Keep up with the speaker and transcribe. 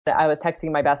I was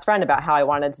texting my best friend about how I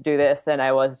wanted to do this and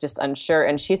I was just unsure.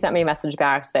 And she sent me a message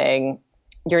back saying,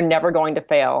 "You're never going to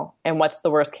fail. And what's the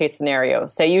worst case scenario?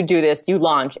 Say you do this, you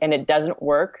launch, and it doesn't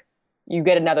work. You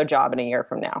get another job in a year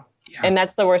from now." Yeah. And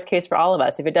that's the worst case for all of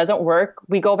us. If it doesn't work,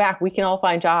 we go back. We can all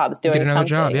find jobs doing Get another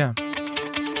something. job,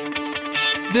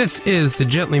 yeah. This is The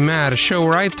Gently Mad, a show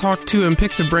where I talk to and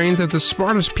pick the brains of the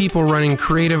smartest people running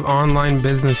creative online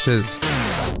businesses.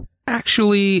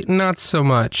 Actually, not so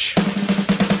much.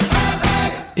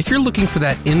 If you're looking for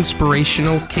that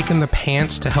inspirational kick in the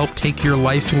pants to help take your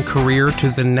life and career to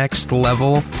the next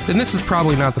level, then this is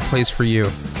probably not the place for you.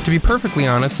 To be perfectly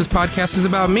honest, this podcast is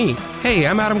about me. Hey,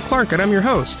 I'm Adam Clark and I'm your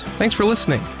host. Thanks for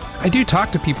listening. I do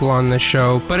talk to people on this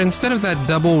show, but instead of that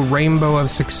double rainbow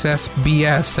of success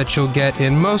BS that you'll get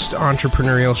in most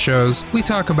entrepreneurial shows, we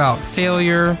talk about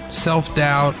failure,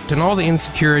 self-doubt, and all the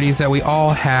insecurities that we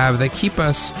all have that keep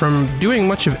us from doing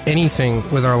much of anything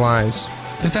with our lives.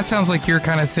 If that sounds like your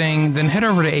kind of thing, then head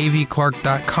over to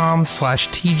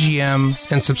avclark.com/TGM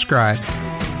and subscribe.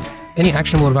 Any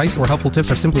actionable advice or helpful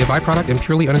tips are simply a byproduct and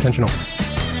purely unintentional.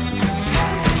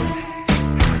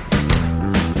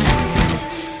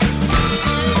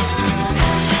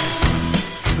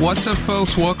 What's up,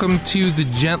 folks? Welcome to The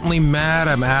Gently Mad.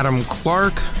 I'm Adam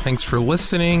Clark. Thanks for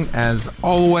listening, as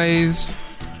always.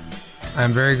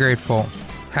 I'm very grateful.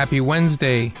 Happy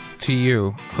Wednesday to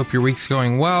you. Hope your week's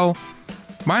going well.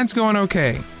 Mine's going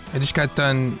okay. I just got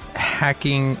done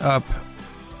hacking up.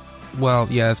 Well,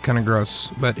 yeah, it's kind of gross.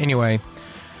 But anyway,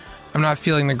 I'm not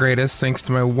feeling the greatest thanks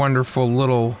to my wonderful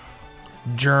little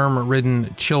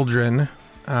germ-ridden children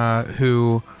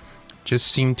who just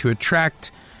seem to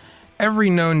attract every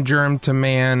known germ to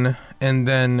man and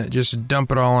then just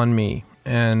dump it all on me.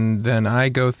 And then I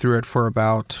go through it for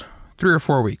about 3 or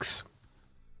 4 weeks.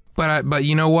 But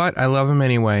you know what? I love them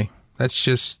anyway. That's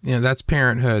just, that's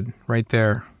parenthood right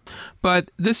there. But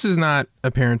this is not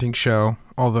a parenting show,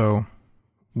 although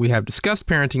we have discussed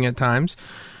parenting at times.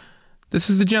 This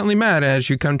is The Gently Mad. As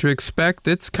you come to expect,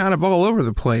 it's kind of all over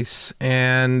the place.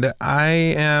 And I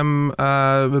am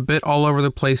a bit all over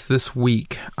the place this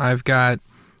week. I've got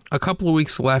a couple of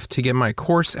weeks left to get my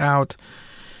course out,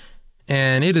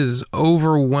 and it is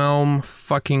overwhelm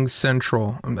fucking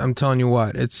central. I'm telling you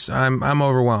what, I'm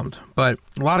overwhelmed, but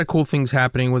a lot of cool things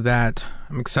happening with that.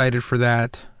 I'm excited for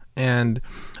that, and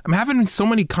I'm having so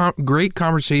many great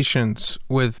conversations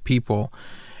with people,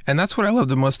 and that's what I love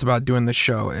the most about doing this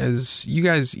show. Is you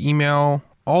guys email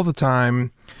all the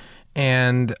time,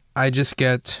 and I just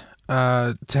get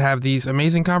to have these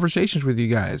amazing conversations with you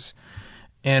guys.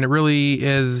 And it really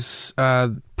is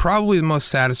probably the most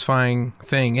satisfying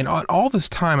thing. And all this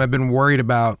time, I've been worried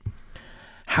about,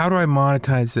 how do I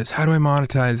monetize this? How do I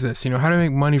monetize this? How do I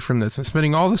make money from this? I'm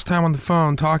spending all this time on the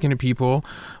phone talking to people,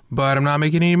 but I'm not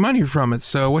making any money from it.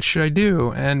 So what should I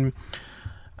do? And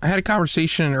I had a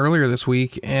conversation earlier this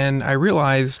week, and I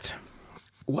realized,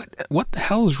 what the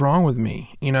hell is wrong with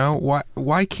me?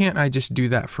 Why can't I just do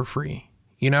that for free?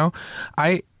 When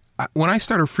I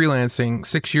started freelancing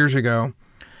 6 years ago,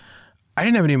 I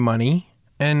didn't have any money,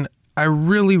 and I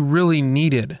really, really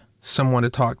needed someone to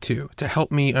talk to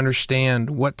help me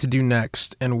understand what to do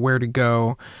next and where to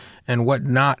go and what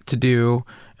not to do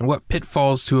and what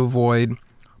pitfalls to avoid.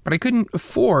 But I couldn't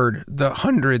afford the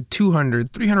 $100, $200,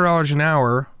 $300 an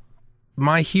hour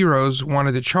my heroes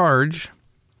wanted to charge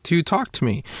to talk to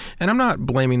me. And I'm not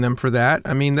blaming them for that.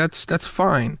 I mean, that's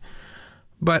fine.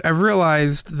 But I've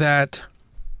realized that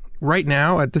right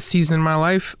now, at this season in my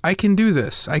life, I can do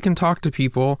this. I can talk to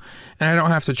people, and I don't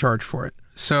have to charge for it.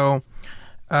 So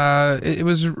it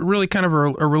was really kind of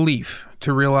a relief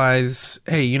to realize,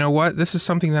 hey, you know what? This is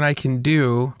something that I can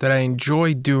do, that I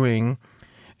enjoy doing,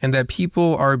 and that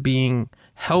people are being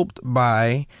helped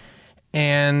by,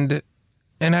 and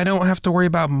I don't have to worry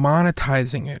about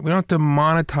monetizing it. We don't have to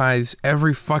monetize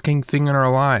every fucking thing in our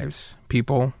lives,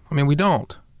 people. I mean, we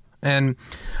don't. And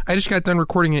I just got done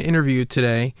recording an interview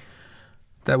today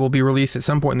that will be released at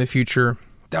some point in the future.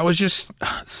 That was just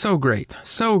so great.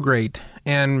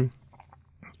 And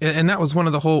that was one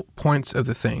of the whole points of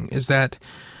the thing, is that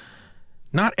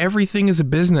not everything is a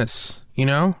business,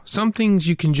 Some things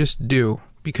you can just do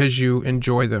because you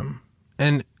enjoy them.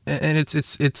 And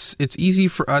it's easy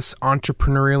for us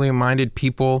entrepreneurially minded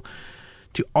people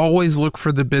to always look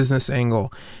for the business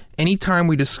angle. Anytime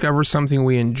we discover something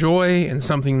we enjoy and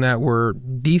something that we're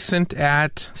decent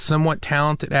at, somewhat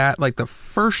talented at, like the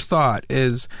first thought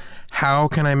is, how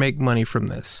can I make money from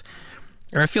this?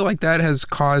 And I feel like that has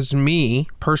caused me,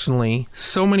 personally,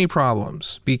 so many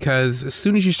problems, because as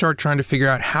soon as you start trying to figure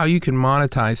out how you can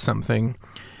monetize something,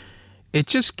 it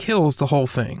just kills the whole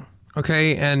thing,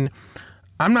 okay? And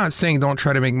I'm not saying don't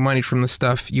try to make money from the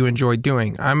stuff you enjoy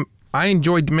doing. I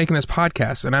enjoyed making this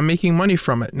podcast, and I'm making money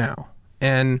from it now.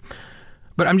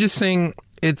 But I'm just saying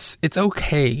it's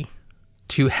okay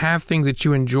to have things that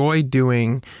you enjoy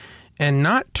doing and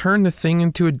not turn the thing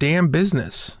into a damn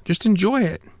business. Just enjoy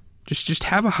it. Just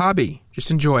have a hobby. Just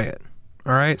enjoy it.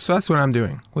 All right? So that's what I'm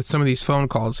doing with some of these phone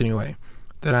calls anyway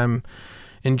that I'm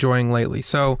enjoying lately.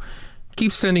 So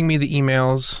keep sending me the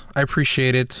emails. I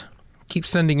appreciate it. Keep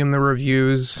sending in the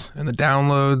reviews and the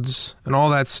downloads and all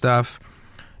that stuff.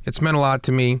 It's meant a lot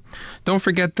to me. Don't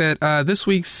forget that this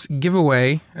week's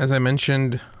giveaway, as I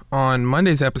mentioned on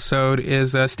Monday's episode,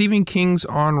 is Stephen King's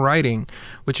On Writing,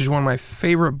 which is one of my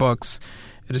favorite books.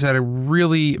 It has had a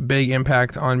really big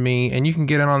impact on me, and you can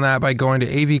get in on that by going to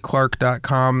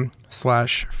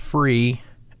avclark.com/free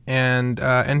and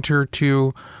enter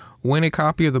to win a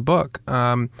copy of the book.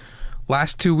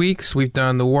 Last 2 weeks, we've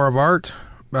done The War of Art.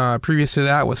 Previous to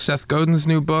that was Seth Godin's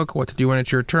new book, What to Do When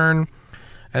It's Your Turn.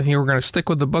 I think we're going to stick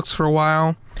with the books for a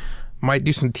while. Might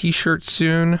do some t-shirts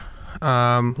soon.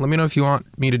 Let me know if you want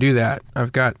me to do that.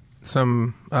 I've got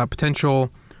some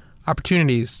potential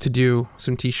opportunities to do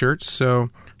some t-shirts. So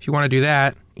if you want to do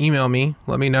that, email me.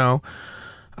 Let me know.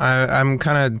 I'm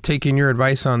kind of taking your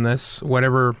advice on this,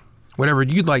 whatever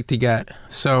you'd like to get.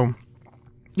 So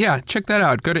yeah, check that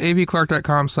out. Go to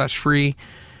avclark.com/free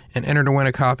and enter to win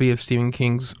a copy of Stephen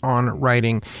King's On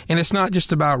Writing. And it's not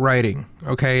just about writing,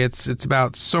 okay? It's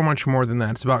about so much more than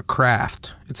that. It's about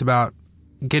craft. It's about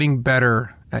getting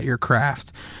better at your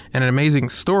craft. And an amazing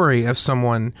story of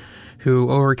someone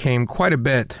who overcame quite a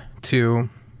bit to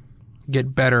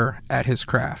get better at his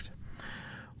craft.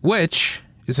 Which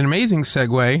is an amazing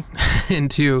segue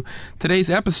into today's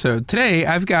episode. Today,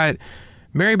 I've got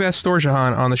Mary Beth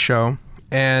Storjohann on the show.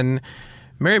 And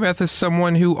Mary Beth is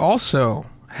someone who also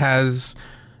has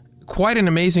quite an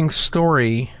amazing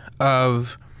story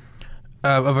of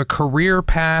a career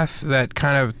path that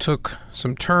kind of took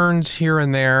some turns here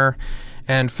and there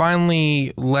and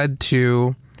finally led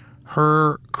to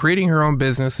her creating her own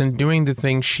business and doing the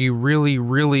things she really,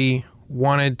 really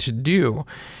wanted to do.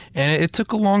 And it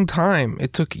took a long time.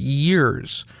 It took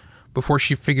years before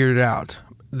she figured it out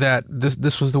that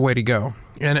this was the way to go.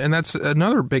 And that's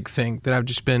another big thing that I've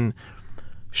just been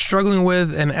struggling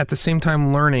with and at the same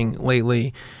time learning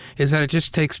lately is that it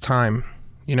just takes time.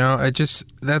 You know, it's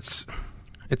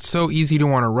so easy to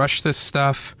want to rush this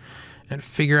stuff and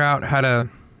figure out how to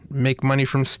make money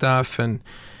from stuff and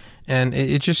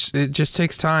it just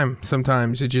takes time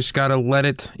sometimes. You just got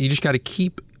to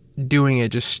keep doing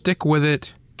it. Just stick with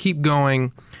it, keep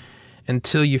going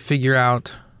until you figure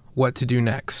out what to do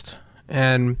next.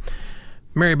 And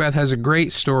Mary Beth has a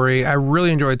great story. I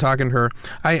really enjoyed talking to her.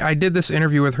 I did this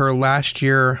interview with her last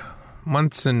year,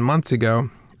 months and months ago.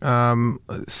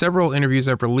 Several interviews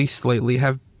I've released lately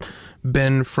have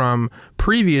been from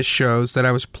previous shows that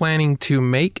I was planning to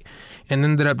make and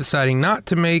ended up deciding not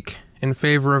to make in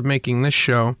favor of making this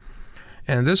show.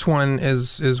 And this one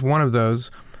is one of those,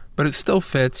 but it still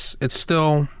fits. It's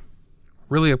still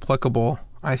really applicable,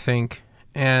 I think.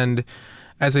 And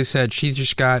as I said, she's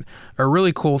just got a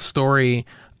really cool story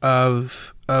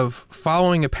of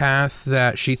following a path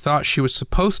that she thought she was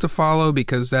supposed to follow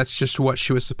because that's just what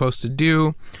she was supposed to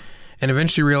do, and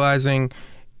eventually realizing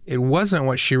it wasn't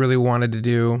what she really wanted to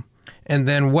do. And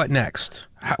then what next?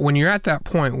 When you're at that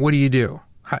point, what do you do?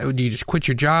 Do you just quit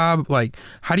your job? Like,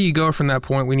 how do you go from that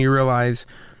point when you realize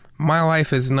my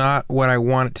life is not what I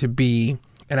want it to be,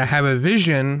 and I have a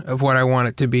vision of what I want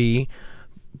it to be,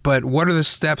 but what are the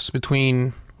steps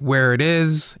between where it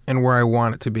is and where I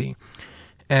want it to be?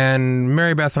 And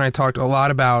Mary Beth and I talked a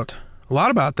lot about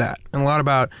that and a lot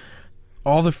about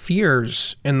all the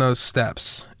fears in those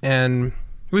steps. And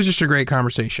it was just a great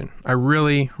conversation. I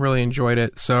really, really enjoyed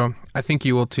it. So I think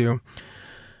you will too.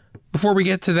 Before we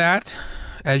get to that,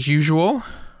 as usual,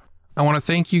 I want to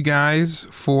thank you guys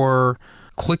for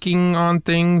clicking on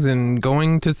things and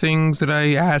going to things that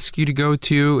I ask you to go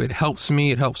to. It helps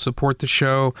me. It helps support the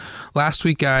show. Last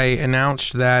week I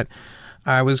announced that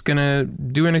I was going to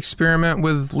do an experiment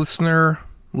with listener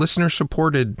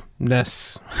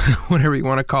supportedness, whatever you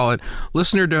want to call it,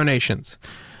 listener donations,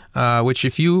 which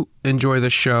if you enjoy the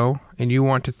show and you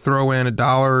want to throw in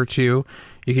 $1 or $2,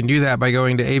 you can do that by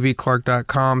going to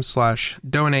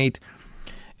avclark.com/donate.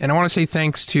 And I want to say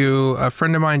thanks to a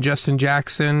friend of mine, Justin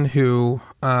Jackson, who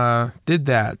did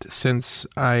that since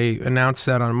I announced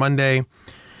that on Monday.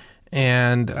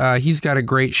 And he's got a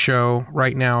great show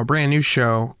right now, a brand new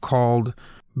show called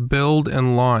Build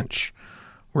and Launch,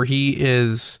 where he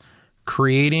is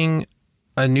creating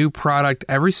a new product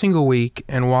every single week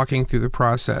and walking through the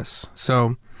process.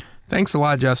 So Thanks a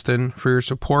lot, Justin, for your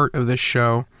support of this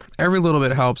show. Every little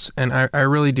bit helps, and I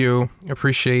really do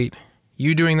appreciate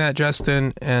you doing that,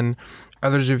 Justin, and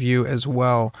others of you as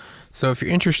well. So if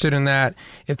you're interested in that,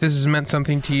 if this has meant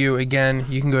something to you, again,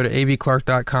 you can go to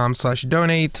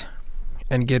avclark.com/donate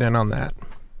and get in on that.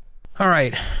 All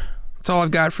right. That's all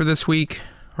I've got for this week,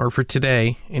 or for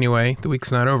today, anyway. The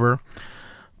week's not over.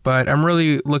 But I'm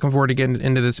really looking forward to getting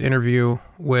into this interview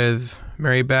with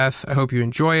Mary Beth. I hope you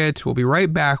enjoy it. We'll be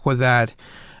right back with that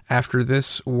after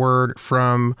this word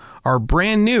from our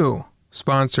brand new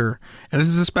sponsor. And this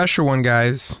is a special one,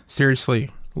 guys. Seriously.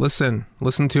 Listen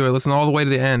to it. Listen all the way to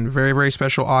the end. Very, very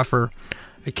special offer.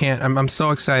 I'm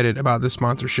so excited about this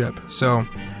sponsorship. So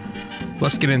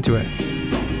let's get into it.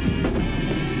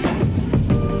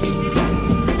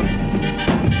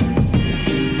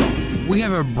 We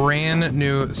have a brand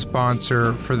new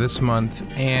sponsor for this month,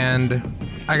 and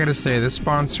I gotta say, this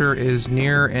sponsor is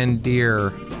near and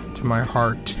dear to my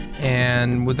heart.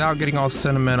 And without getting all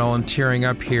sentimental and tearing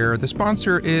up here, the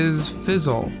sponsor is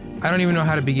Fizzle. I don't even know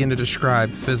how to begin to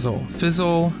describe Fizzle.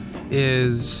 Fizzle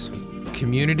is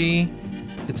community,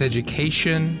 it's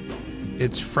education,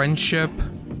 it's friendship,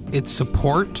 it's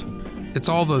support, it's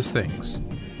all those things.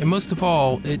 And most of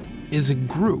all, it is a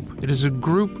group. It is a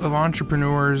group of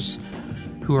entrepreneurs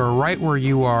who are right where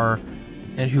you are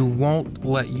and who won't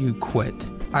let you quit.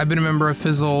 I've been a member of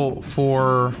Fizzle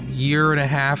for a year and a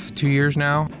half, 2 years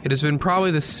now. It has been probably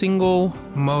the single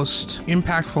most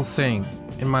impactful thing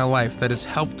in my life that has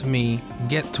helped me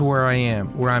get to where I am,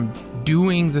 where I'm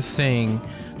doing the thing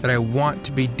that I want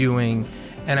to be doing,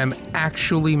 and I'm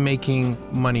actually making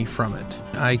money from it.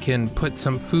 I can put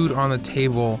some food on the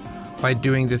table by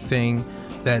doing the thing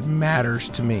that matters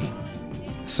to me.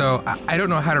 So I don't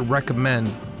know how to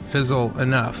recommend Fizzle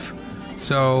enough.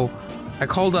 So I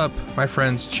called up my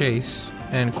friends Chase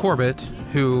and Corbett,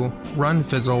 who run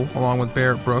Fizzle along with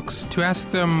Barrett Brooks, to ask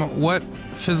them what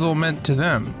Fizzle meant to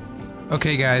them.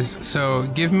 Okay, guys, so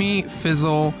give me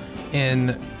Fizzle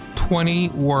in 20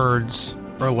 words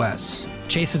or less.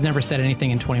 Chase has never said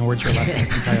anything in 20 words or less in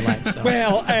his entire life. So.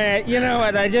 Well, you know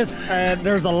what?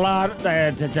 There's a lot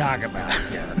to talk about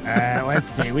here. Let's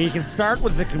see. We can start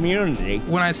with the community.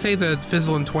 When I say the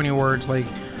Fizzle in 20 words, like,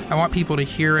 I want people to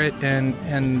hear it and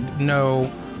know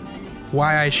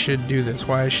why I should do this,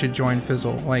 why I should join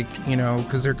Fizzle. Like, you know,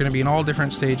 because they're going to be in all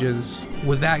different stages.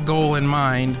 With that goal in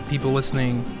mind, people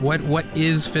listening, what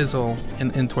is Fizzle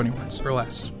in 20 words or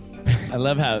less? I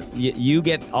love how you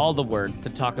get all the words to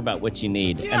talk about what you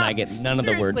need, and I get none of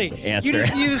the words to answer. You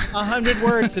just use 100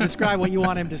 words to describe what you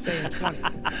want him to say in 20.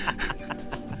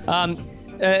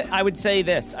 I would say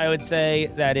this. I would say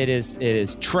that it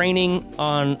is training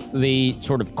on the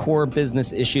sort of core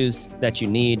business issues that you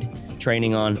need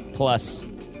training on, plus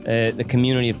the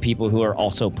community of people who are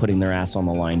also putting their ass on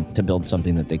the line to build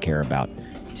something that they care about,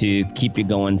 to keep you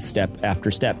going step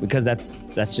after step, because that's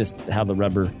just how the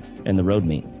rubber and the road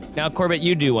meet. Now, Corbett,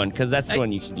 you do one, because that's the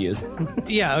one you should use.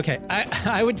 Yeah, okay.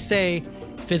 I would say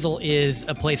Fizzle is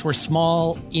a place where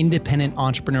small, independent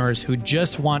entrepreneurs who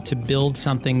just want to build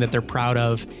something that they're proud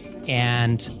of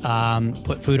and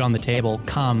put food on the table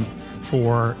come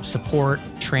for support,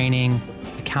 training,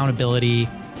 accountability,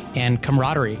 and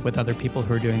camaraderie with other people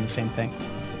who are doing the same thing.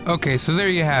 Okay, so there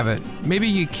you have it. Maybe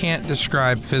you can't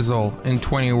describe Fizzle in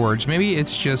 20 words. Maybe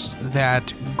it's just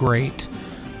that great.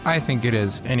 I think it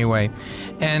is, anyway.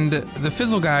 And the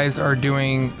Fizzle guys are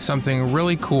doing something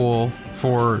really cool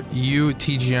for you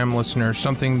TGM listeners,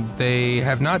 something they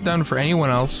have not done for anyone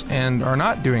else and are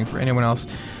not doing for anyone else,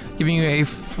 giving you a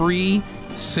free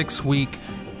 6-week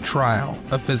trial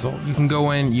of Fizzle. You can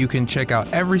go in, you can check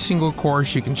out every single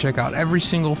course, you can check out every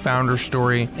single founder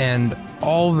story and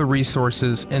all the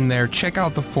resources in there. Check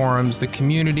out the forums, the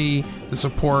community, the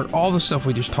support, all the stuff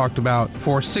we just talked about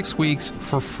for 6 weeks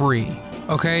for free.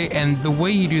 Okay, and the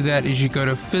way you do that is you go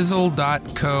to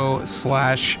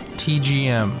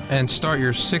fizzle.co/TGM and start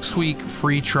your 6-week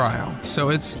free trial. So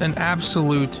it's an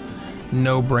absolute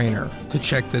no-brainer to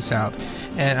check this out.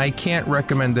 And I can't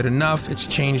recommend it enough. It's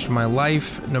changed my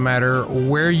life. No matter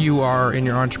where you are in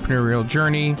your entrepreneurial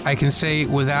journey, I can say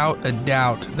without a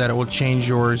doubt that it will change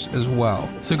yours as well.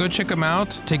 So go check them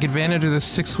out. Take advantage of the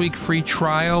 6-week free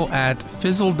trial at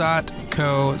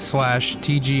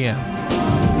fizzle.co/TGM.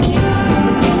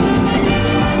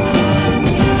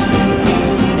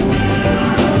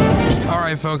 All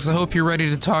right, folks, I hope you're ready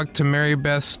to talk to Mary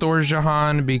Beth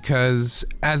Storjohann because,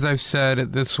 as I've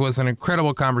said, this was an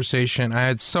incredible conversation. I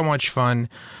had so much fun.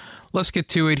 Let's get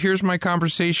to it. Here's my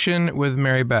conversation with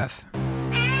Mary Beth.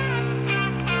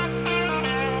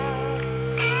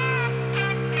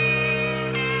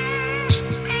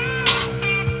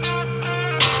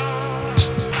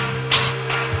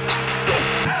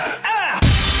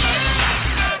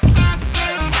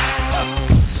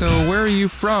 So where are you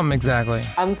from exactly?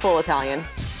 I'm full Italian.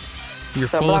 You're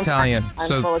full Italian.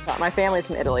 I'm full Italian. My family's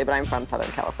from Italy, but I'm from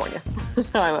Southern California.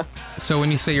 So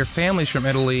when you say your family's from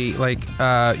Italy, like,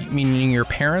 meaning your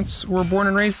parents were born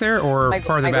and raised there, or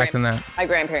farther back than that? My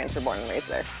grandparents were born and raised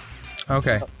there.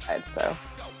 Okay. Both sides, so.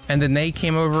 And then they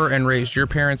came over and raised your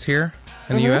parents here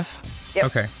in the U.S.? Yep.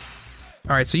 Okay.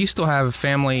 All right, so you still have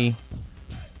family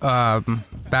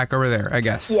back over there, I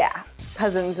guess. Yeah,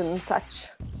 cousins and such.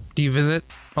 Do you visit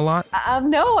a lot?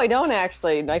 No, I don't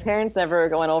actually. My parents never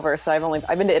went over, so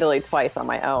I've been to Italy twice on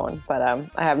my own, but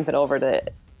I haven't been over to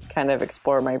kind of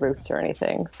explore my roots or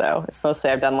anything. So it's mostly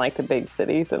I've done like the big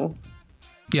cities and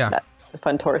the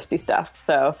fun touristy stuff.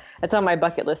 So it's on my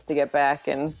bucket list to get back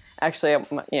and actually,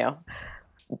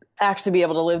 actually be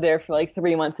able to live there for like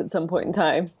 3 months at some point in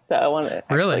time. So I want to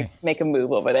actually make a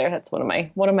move over there. That's one of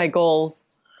my goals.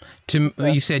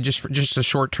 You said just a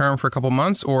short term for a couple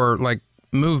months, or like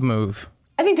move?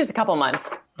 I think just a couple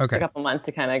months. Just a couple months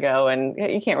to kind of go, and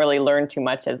you can't really learn too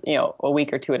much as a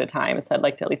week or two at a time. So I'd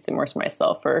like to at least immerse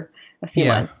myself for a few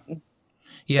months.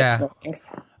 Yeah.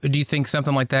 Do you think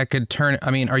something like that could turn? I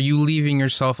mean, are you leaving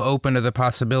yourself open to the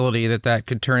possibility that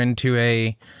could turn into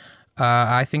a?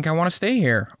 I think I want to stay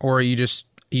here, or are you just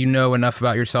know enough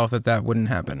about yourself that wouldn't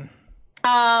happen?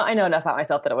 I know enough about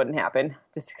myself that it wouldn't happen.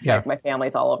 Just because my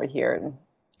family's all over here. And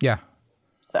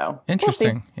so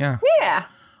interesting. We'll yeah.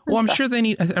 Well, I'm sure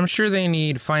they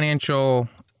need financial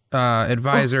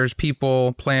advisors,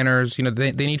 people, planners.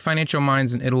 They need financial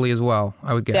minds in Italy as well,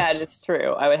 I would guess. That is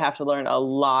true. I would have to learn a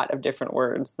lot of different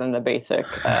words than the basic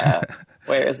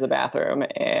where's the bathroom,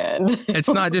 and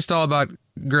it's not just all about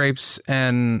grapes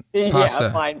and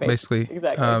pasta, wine, basically.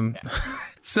 Exactly.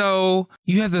 So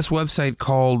you have this website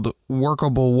called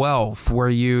Workable Wealth, where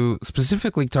you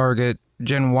specifically target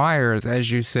Gen Yers,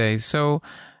 as you say. So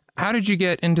how did you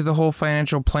get into the whole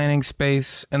financial planning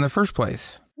space in the first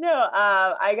place? No,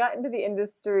 I got into the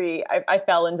industry. I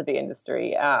fell into the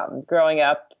industry. Growing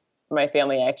up, my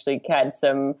family actually had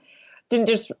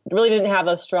didn't have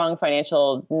a strong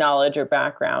financial knowledge or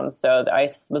background. So I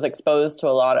was exposed to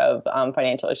a lot of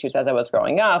financial issues as I was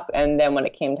growing up. And then when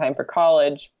it came time for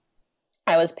college,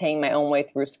 I was paying my own way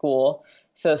through school.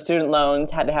 So student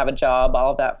loans, had to have a job,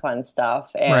 all of that fun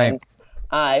stuff. And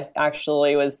I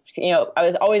actually was, I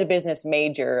was always a business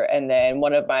major. And then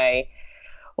one of my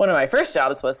first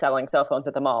jobs was selling cell phones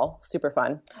at the mall. Super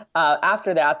fun.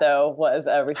 After that, though, was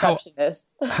a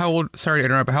receptionist. How old? Sorry to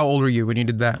interrupt, but how old were you when you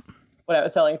did that? When I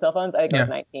was selling cell phones? I think I was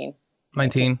 19.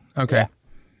 19? Okay. Yeah.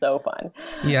 So fun.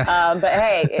 Yeah. But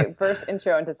hey, first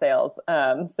intro into sales.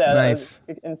 So nice.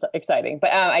 That was exciting.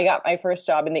 But I got my first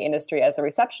job in the industry as a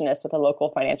receptionist with a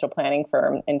local financial planning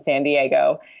firm in San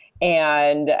Diego,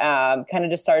 and kind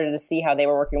of just started to see how they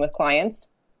were working with clients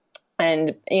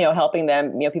and, helping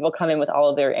them. People come in with all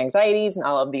of their anxieties and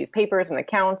all of these papers and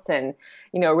accounts, and,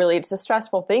 really it's a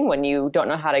stressful thing when you don't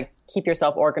know how to keep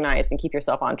yourself organized and keep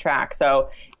yourself on track. So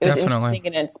it was interesting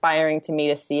and inspiring to me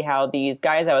to see how these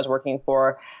guys I was working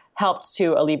for helped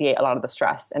to alleviate a lot of the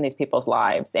stress in these people's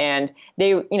lives. And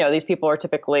they, these people are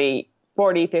typically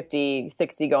 40, 50,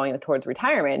 60 going towards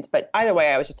retirement. But either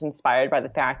way, I was just inspired by the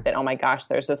fact that, oh my gosh,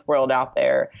 there's this world out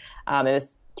there, and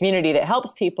this community that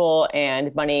helps people,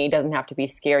 and money doesn't have to be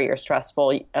scary or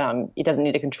stressful. It doesn't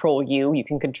need to control you. You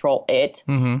can control it.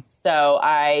 Mm-hmm. So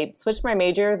I switched my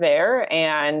major there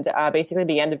and basically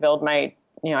began to build my,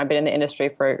 I've been in the industry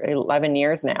for 11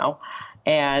 years now,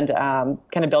 and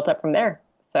kind of built up from there.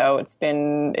 So it's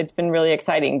been really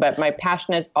exciting. But my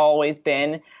passion has always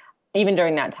been, even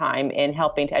during that time, in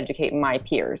helping to educate my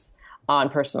peers on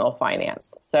personal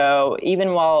finance. So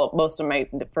even while most of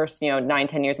the first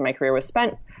 9-10 years of my career was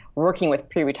spent working with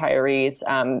pre-retirees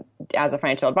as a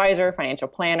financial advisor, financial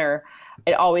planner,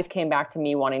 it always came back to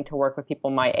me wanting to work with people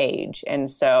my age.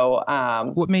 And so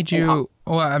what made you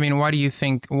why do you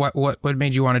think what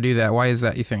made you want to do that? Why is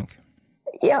that, you think?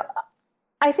 Yeah,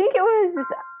 I think it was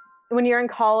just, when you're in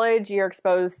college, you're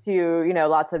exposed to,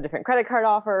 lots of different credit card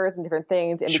offers and different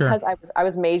things. And because I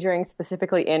was majoring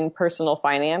specifically in personal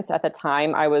finance at the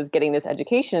time, I was getting this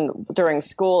education during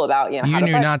school about, you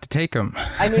knew not to take them.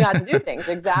 I knew not to do things.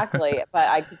 Exactly.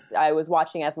 But I was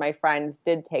watching as my friends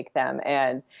did take them.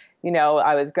 And,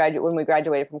 when we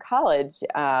graduated from college,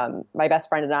 my best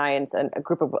friend and I and a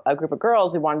group of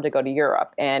girls who wanted to go to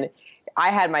Europe. And I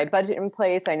had my budget in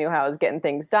place. I knew how I was getting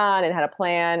things done and had a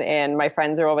plan. And my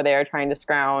friends are over there trying to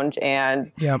scrounge and,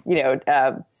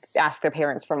 ask their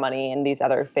parents for money and these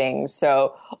other things.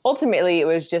 So ultimately, it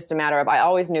was just a matter of, I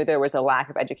always knew there was a lack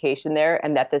of education there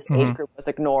and that this age group was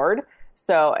ignored.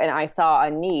 So, and I saw a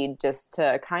need just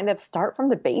to kind of start from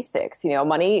the basics.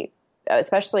 Money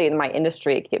especially in my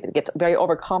industry, it gets very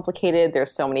overcomplicated.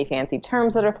 There's so many fancy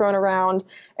terms that are thrown around,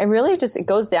 and really just it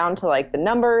goes down to like the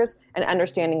numbers and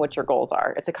understanding what your goals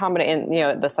are. It's a combination,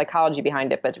 the psychology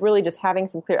behind it, but it's really just having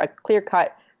a clear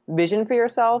cut vision for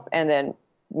yourself, and then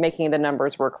making the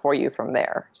numbers work for you from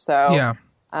there. So yeah.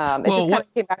 It just kind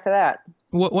of came back to that.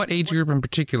 What age group in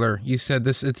particular? You said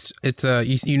this.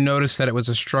 You noticed that it was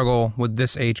a struggle with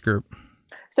this age group.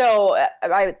 So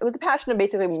it was a passion of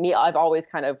basically me. I've always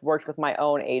kind of worked with my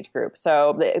own age group.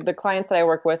 So the clients that I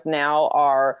work with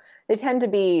now they tend to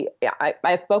be,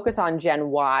 I focus on Gen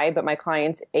Y, but my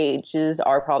clients' ages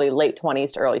are probably late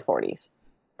 20s to early 40s.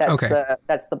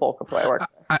 That's the bulk of what I work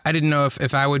with. I didn't know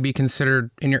if I would be considered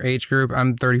in your age group.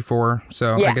 I'm 34,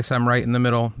 so yeah. I guess I'm right in the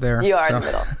middle there. You are in the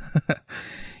middle.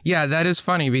 Yeah, that is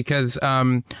funny because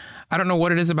I don't know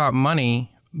what it is about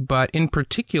money, but in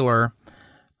particular,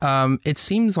 it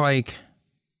seems like,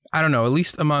 I don't know, at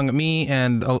least among me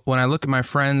and when I look at my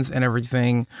friends and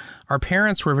everything, our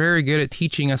parents were very good at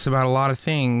teaching us about a lot of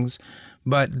things,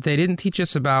 but they didn't teach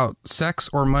us about sex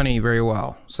or money very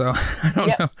well. So I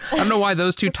don't know. I don't know why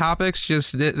those two topics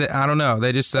I don't know.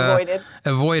 They just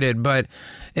avoided. But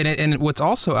and what's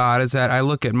also odd is that I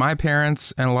look at my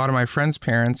parents and a lot of my friends'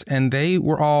 parents, and they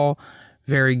were all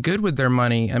very good with their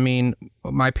money. I mean,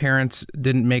 my parents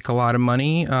didn't make a lot of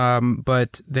money,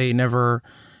 but they never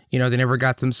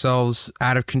got themselves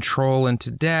out of control into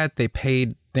debt. They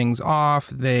paid things off.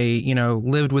 They,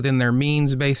 lived within their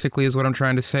means, basically, is what I'm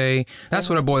trying to say. That's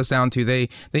what it boils down to. They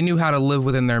knew how to live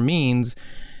within their means.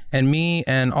 And me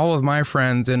and all of my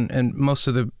friends and most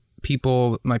of the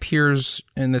people, my peers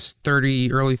in this early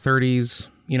 30s,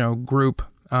 group,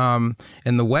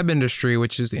 in the web industry,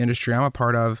 which is the industry I'm a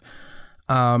part of,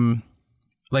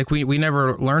 we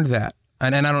never learned that.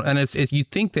 It's you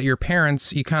think that your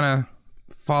parents, you kind of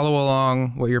follow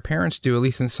along what your parents do, at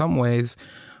least in some ways.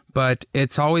 But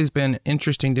it's always been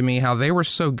interesting to me how they were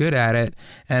so good at it,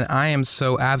 and I am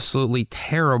so absolutely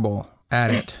terrible at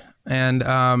it. And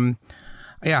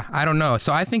I don't know.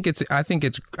 So I think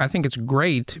it's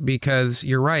great because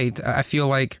you're right. I feel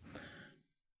like,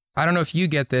 I don't know if you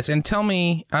get this, and tell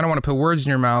me, I don't want to put words in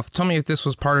your mouth. Tell me if this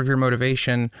was part of your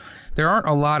motivation. There aren't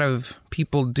a lot of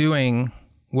people doing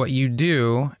what you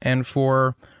do, and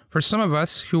for some of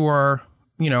us who are,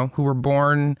 who were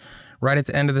born right at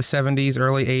the end of the 70s,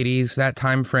 early 80s, that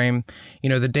time frame,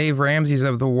 the Dave Ramseys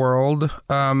of the world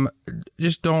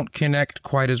just don't connect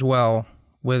quite as well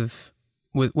with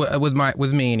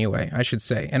me anyway, I should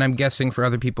say. And I'm guessing for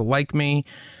other people like me,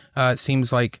 it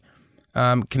seems like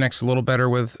connects a little better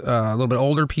with a little bit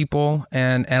older people.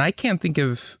 And I can't think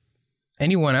of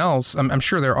anyone else. I'm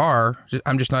sure there are.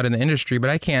 I'm just not in the industry,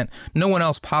 but no one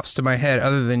else pops to my head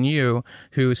other than you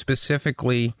who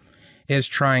specifically is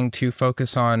trying to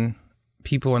focus on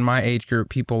people in my age group,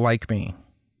 people like me.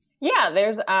 Yeah,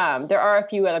 there are a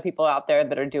few other people out there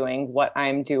that are doing what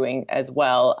I'm doing as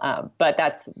well. But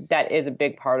that is a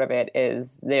big part of it.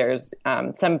 Is there's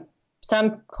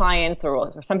some clients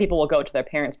or some people will go to their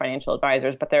parents' financial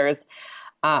advisors, but there's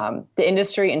the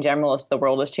industry in general, the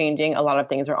world is changing. A lot of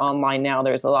things are online now.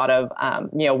 There's a lot of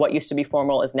what used to be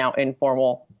formal is now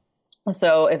informal.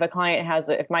 So if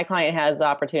my client has the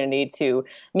opportunity to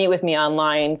meet with me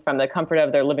online from the comfort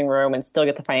of their living room and still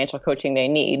get the financial coaching they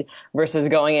need versus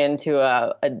going into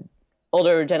a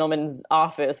older gentleman's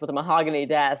office with a mahogany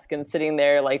desk and sitting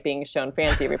there like being shown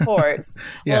fancy reports,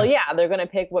 Well, they're going to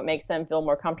pick what makes them feel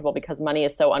more comfortable because money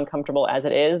is so uncomfortable as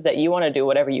it is that you want to do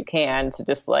whatever you can to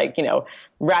just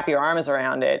wrap your arms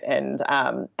around it. And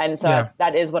so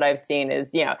that is what I've seen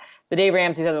is, the Dave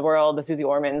Ramseys of the world, the Susie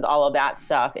Ormans, all of that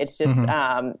stuff. It's just,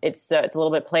 it's a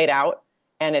little bit played out,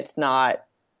 and it's not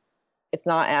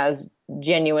as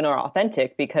genuine or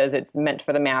authentic because it's meant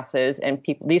for the masses, and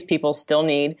these people still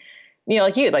need,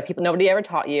 like people, nobody ever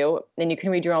taught you, and you can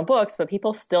read your own books, but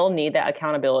people still need that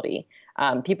accountability.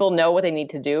 People know what they need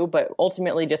to do, but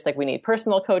ultimately, just like we need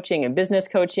personal coaching and business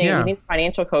coaching, we need a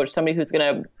financial coach, somebody who's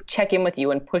going to check in with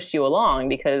you and push you along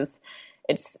because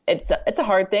it's a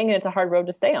hard thing and it's a hard road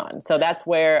to stay on. So that's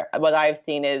where what I've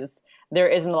seen is there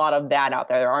isn't a lot of that out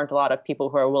there. There aren't a lot of people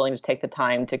who are willing to take the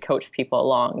time to coach people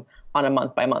along on a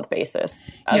month-by-month basis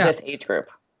of this age group.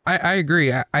 I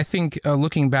agree. I think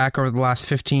looking back over the last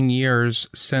 15 years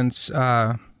since,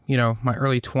 my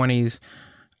early 20s,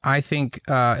 I think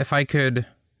if I could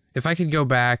go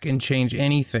back and change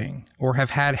anything or have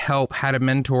had help, had a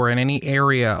mentor in any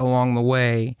area along the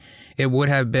way, it would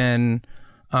have been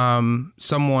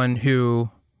someone who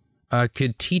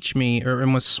could teach me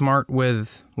and was smart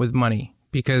with money,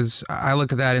 because I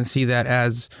look at that and see that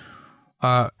as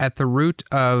at the root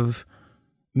of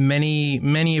many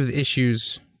of the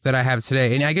issues that I have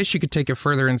today. And I guess you could take it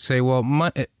further and say, well,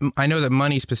 I know that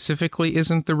money specifically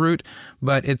isn't the root,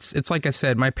 but it's like I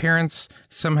said, my parents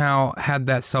somehow had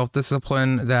that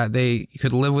self-discipline that they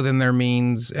could live within their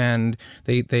means, and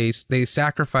they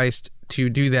sacrificed to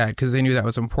do that because they knew that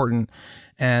was important.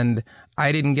 And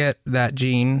I didn't get that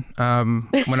gene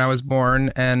when I was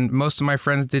born, and most of my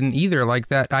friends didn't either. Like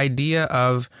that idea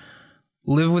of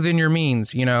live within your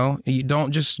means, you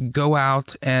don't just go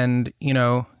out and,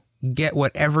 get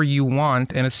whatever you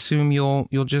want and assume you'll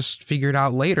just figure it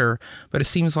out later. But it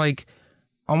seems like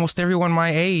almost everyone my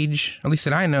age, at least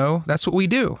that I know, that's what we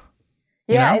do.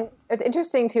 Yeah, and it's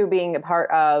interesting too, being a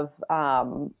part of,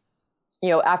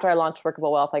 after I launched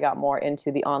Workable Wealth, I got more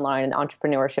into the online and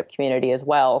entrepreneurship community as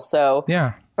well. So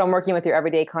from working with your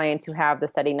everyday clients who have the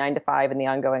steady 9 to 5 and the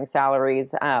ongoing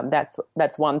salaries,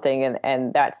 that's one thing,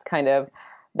 and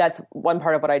that's one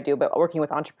part of what I do. But working with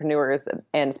entrepreneurs,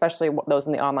 and especially those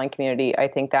in the online community, I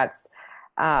think that's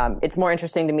it's more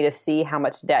interesting to me to see how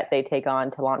much debt they take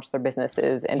on to launch their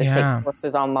businesses and to take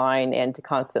courses online and to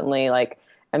constantly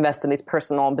invest in these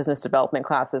personal and business development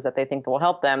classes that they think will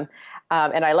help them.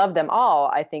 And I love them all.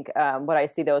 I think what I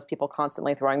see, though, is people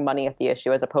constantly throwing money at the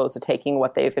issue as opposed to taking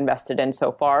what they've invested in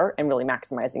so far and really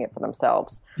maximizing it for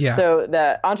themselves. Yeah. So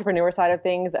the entrepreneur side of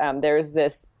things, there's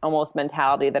this almost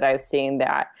mentality that I've seen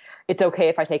that it's okay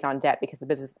if I take on debt because the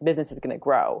business is going to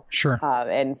grow. Sure.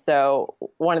 And so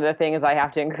one of the things I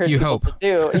have to encourage people to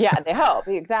do, they hope,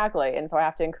 exactly. And so I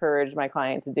have to encourage my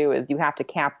clients to do is you have to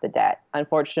cap the debt.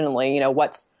 Unfortunately,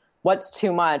 what's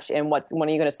too much, and when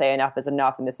are you going to say enough is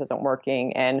enough and this isn't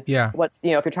working? And what's, if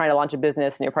you're trying to launch a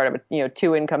business and you're part of a,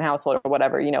 2-income household or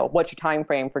whatever, what's your time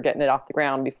frame for getting it off the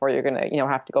ground before you're going to,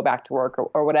 have to go back to work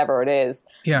or whatever it is.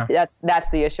 Yeah.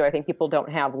 That's the issue. I think people don't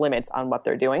have limits on what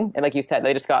they're doing. And like you said,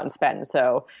 they just go out and spend.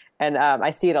 So, and I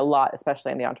see it a lot,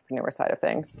 especially on the entrepreneur side of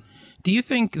things. Do you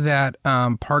think that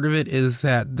part of it is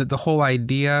that the whole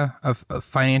idea of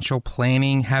financial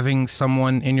planning, having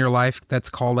someone in your life that's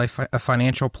called a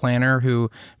financial planner who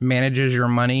manages your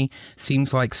money,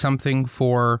 seems like something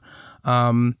for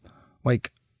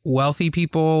wealthy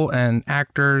people and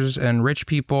actors and rich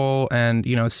people and,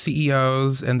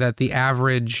 CEOs, and that the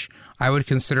average, I would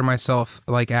consider myself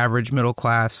like average middle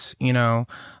class,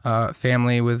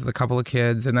 family with a couple of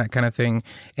kids and that kind of thing.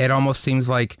 It almost seems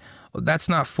like that's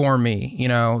not for me,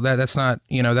 that's not,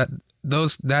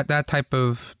 that type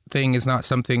of thing is not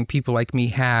something people like me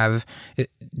have.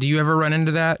 Do you ever run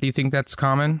into that? Do you think that's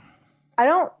common? I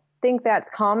don't think that's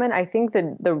common. I think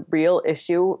that the real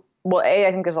issue, well, A,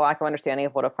 I think there's a lack of understanding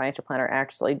of what a financial planner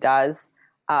actually does.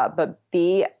 But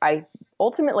B, I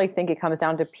ultimately think it comes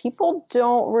down to people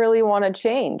don't really want to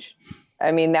change.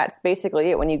 I mean, that's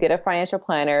basically it. When you get a financial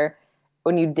planner,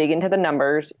 when you dig into the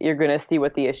numbers, you're going to see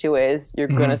what the issue is. You're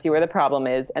going to see where the problem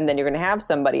is. And then you're going to have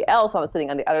somebody else sitting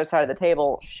on the other side of the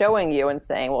table showing you and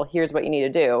saying, well, here's what you need to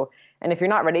do. And if you're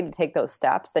not ready to take those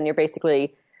steps, then you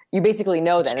basically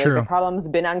know that the problem's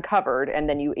been uncovered, and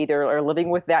then you either are living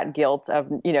with that guilt of,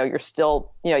 you're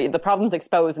still, the problem's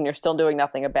exposed and you're still doing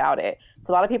nothing about it.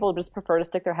 So a lot of people just prefer to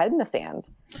stick their head in the sand.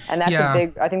 And that's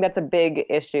I think that's a big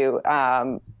issue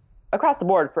across the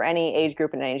board for any age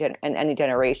group and any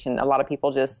generation. A lot of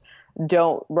people just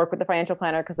don't work with the financial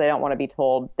planner because they don't want to be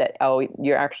told that, oh,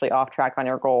 you're actually off track on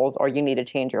your goals or you need to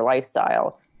change your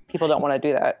lifestyle. People don't want to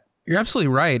do that. You're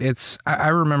absolutely right. I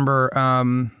remember,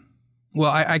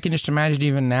 I can just imagine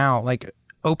even now,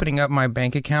 opening up my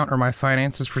bank account or my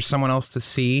finances for someone else to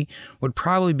see would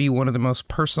probably be one of the most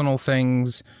personal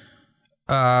things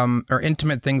or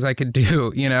intimate things I could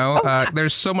do,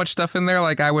 There's so much stuff in there,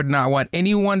 I would not want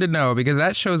anyone to know, because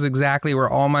that shows exactly where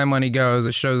all my money goes.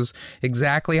 It shows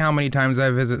exactly how many times I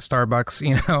visit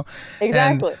Starbucks,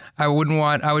 Exactly.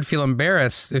 And I would feel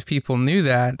embarrassed if people knew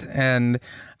that. And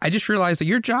I just realized that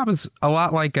your job is a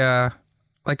lot like a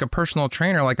personal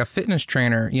trainer, like a fitness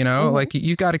trainer,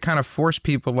 you got to kind of force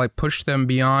people, push them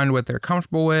beyond what they're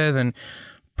comfortable with. And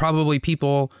probably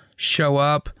people show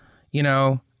up,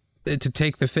 to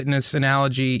take the fitness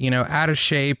analogy, out of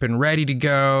shape and ready to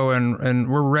go, and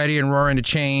we're ready and roaring to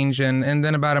change. And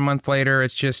then about a month later,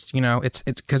 it's just, it's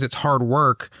because it's hard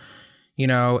work,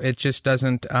 it just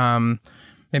doesn't,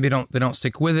 maybe they don't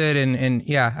stick with it. And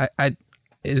yeah,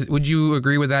 would you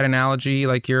agree with that analogy?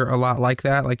 You're a lot like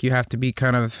that. You have to be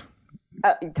kind of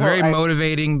very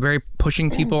motivating, very pushing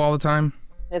people all the time.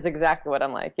 It's exactly what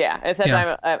I'm like. Yeah,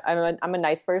 I'm a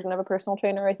nice version of a personal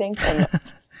trainer, I think.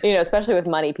 And especially with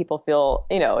money, people feel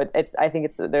I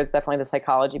think there's definitely the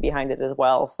psychology behind it as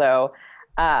well. So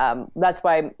that's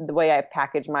why the way I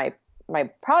package my my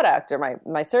product or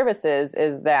my services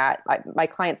is that my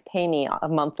clients pay me a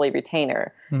monthly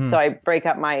retainer. So I break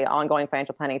up my ongoing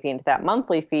financial planning fee into that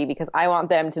monthly fee because I want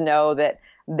them to know that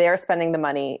they're spending the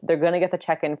money. They're going to get the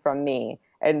check-in from me.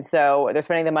 And so they're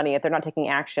spending the money. If they're not taking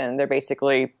action, they're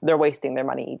wasting their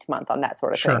money each month on that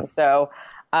sort of thing. So,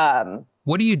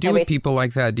 what do you do with people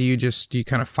like that? Do you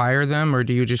kind of fire them, or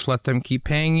do you just let them keep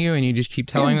paying you and you just keep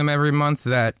telling them every month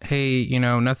that, hey,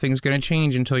 nothing's going to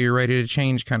change until you're ready to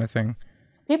change, kind of thing?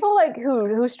 People like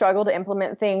who struggle to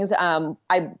implement things,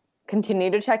 I continue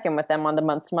to check in with them on the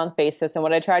month-to-month basis. And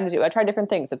what I try to do, I try different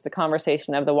things. It's the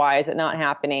conversation of the why is it not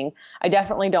happening. I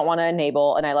definitely don't want to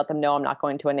enable, and I let them know I'm not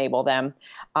going to enable them.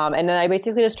 And then I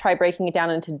basically just try breaking it down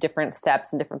into different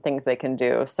steps and different things they can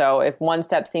do. So if one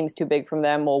step seems too big from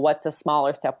them, well, what's a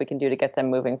smaller step we can do to get them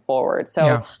moving forward?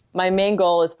 So my main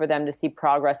goal is for them to see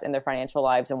progress in their financial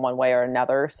lives in one way or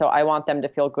another. So I want them to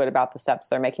feel good about the steps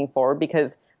they're making forward,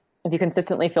 because if you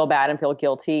consistently feel bad and feel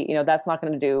guilty, that's not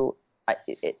going to do,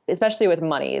 especially with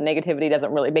money.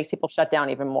 Negativity makes people shut down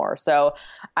even more. So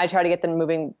I try to get them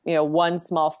moving, one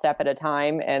small step at a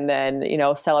time, and then,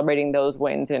 celebrating those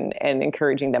wins and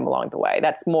encouraging them along the way.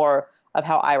 That's more of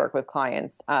how I work with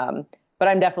clients. But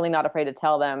I'm definitely not afraid to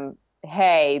tell them,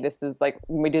 hey, this is like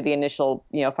when we do the initial,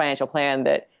 financial plan,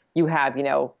 that you have,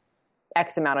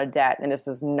 X amount of debt and this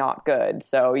is not good.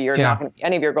 So you're not going to meet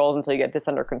any of your goals until you get this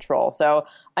under control. So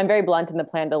I'm very blunt in the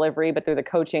plan delivery, but through the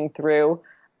coaching through,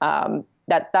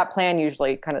 that plan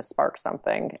usually kind of sparks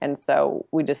something. And so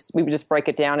we would just break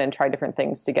it down and try different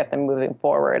things to get them moving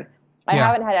forward. I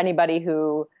haven't had anybody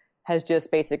who has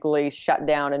just basically shut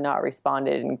down and not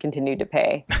responded and continued to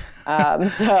pay.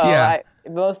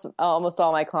 Almost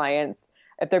all my clients,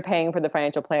 if they're paying for the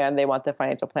financial plan, they want the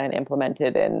financial plan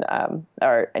implemented and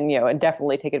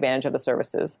definitely take advantage of the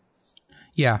services.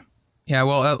 Yeah. Yeah.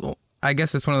 Well, I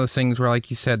guess it's one of those things where,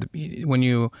 like you said, when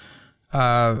you,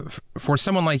 for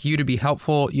someone like you to be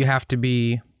helpful, you have to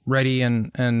be ready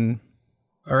and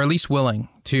or at least willing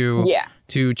to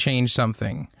change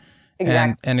something.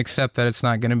 Exactly. And accept that it's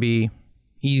not going to be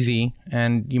easy,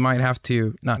 and you might have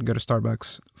to not go to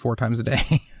Starbucks 4 times a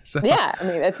day. So. Yeah, I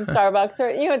mean, it's a Starbucks, or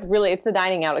it's the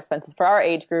dining out expenses for our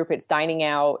age group. It's dining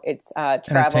out, it's travel,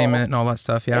 entertainment, and all that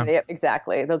stuff. Yeah,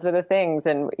 exactly. Those are the things,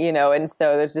 and and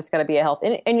so there's just going to be a health.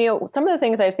 And some of the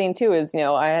things I've seen too is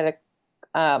I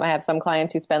have some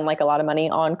clients who spend like a lot of money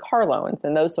on car loans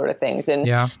and those sort of things. And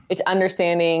it's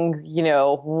understanding,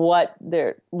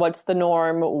 what's the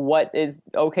norm, what is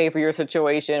okay for your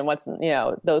situation, what's,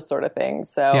 those sort of things.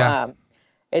 So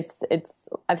I've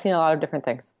seen a lot of different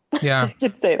things. Yeah, I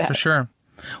can say that. For sure.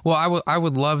 Well, I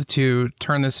would love to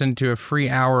turn this into a free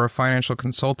hour of financial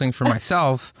consulting for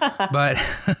myself, but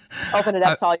open it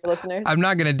up to all your listeners. I'm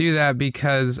not going to do that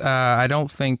because I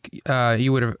don't think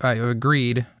you would have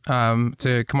agreed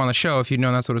to come on the show if you'd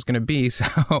known that's what it was going to be.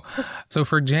 So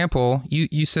for example,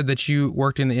 you said that you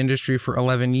worked in the industry for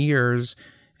 11 years,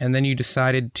 and then you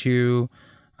decided to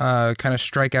kind of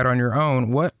strike out on your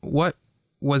own. What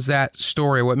was that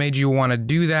story? What made you want to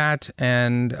do that?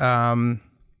 And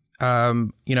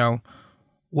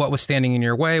what was standing in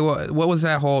your way? What was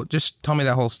that whole, just tell me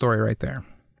that whole story right there.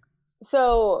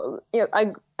 So,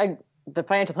 the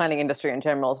financial planning industry in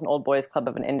general is an old boys club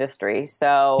of an industry.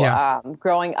 So,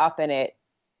 growing up in it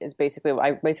is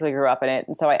I basically grew up in it.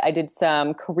 And so I did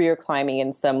some career climbing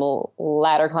and some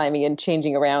ladder climbing and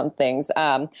changing around things.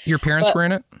 Your parents were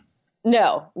in it?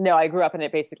 No, I grew up in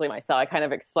it basically myself. I kind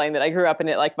of explained that I grew up in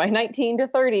it like my 19 to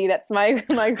 30. That's my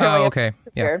growing up.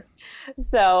 Yeah.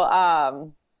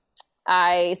 So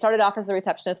I started off as a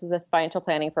receptionist with this financial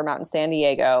planning firm out in San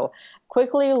Diego.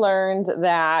 Quickly learned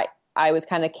that I was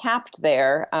kind of capped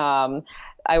there.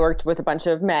 I worked with a bunch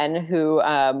of men who,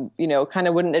 kind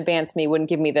of wouldn't advance me, wouldn't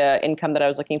give me the income that I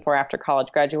was looking for after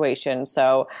college graduation.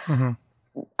 So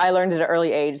I learned at an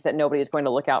early age that nobody is going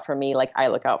to look out for me like I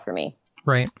look out for me.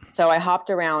 Right. So I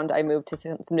hopped around. I moved to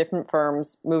some different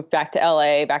firms, moved back to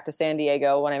LA, back to San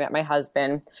Diego when I met my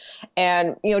husband.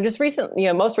 And, just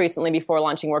recently, most recently before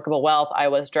launching Workable Wealth, I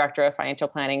was director of financial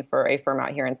planning for a firm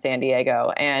out here in San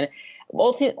Diego. And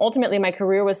ultimately, my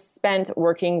career was spent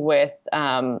working with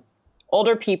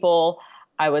older people.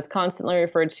 I was constantly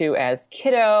referred to as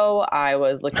kiddo. I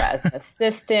was looked at as an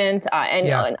assistant.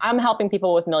 And I'm helping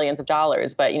people with millions of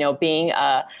dollars. But, being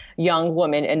a young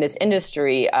woman in this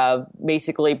industry of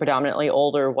basically predominantly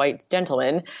older white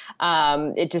gentlemen,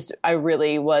 I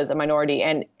really was a minority.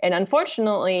 And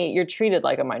unfortunately, you're treated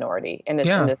like a minority in this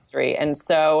industry. And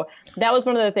so that was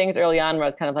one of the things early on where I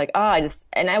was kind of like,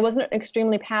 I wasn't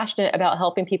extremely passionate about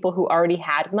helping people who already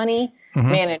had money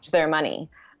manage their money.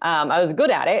 I was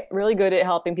good at it, really good at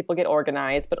helping people get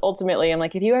organized. But ultimately, I'm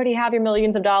like, if you already have your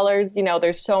millions of dollars,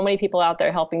 there's so many people out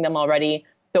there helping them already.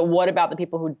 But what about the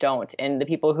people who don't, and the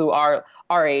people who are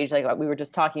our age, like we were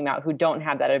just talking about, who don't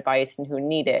have that advice and who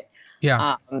need it?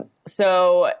 Yeah.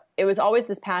 So it was always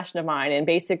this passion of mine. And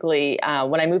basically,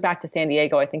 when I moved back to San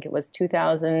Diego, I think it was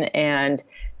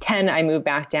 2010, I moved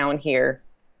back down here.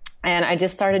 And I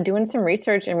just started doing some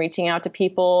research and reaching out to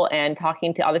people and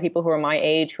talking to other people who were my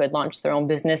age, who had launched their own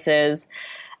businesses.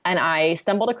 And I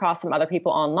stumbled across some other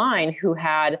people online who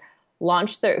had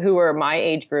who were my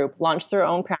age group, launched their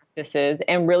own practices,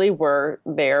 and really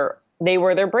they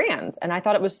were their brands. And I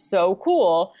thought it was so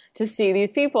cool to see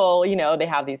these people, they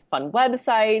have these fun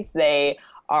websites. They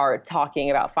are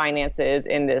talking about finances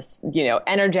in this,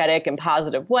 energetic and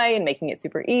positive way and making it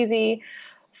super easy.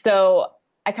 So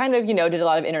I kind of, did a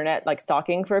lot of internet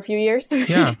stalking for a few years.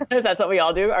 Yeah. Because that's what we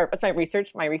all do. That's my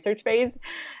research phase.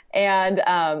 And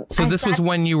so this was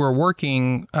when you were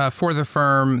working for the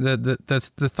firm.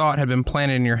 The thought had been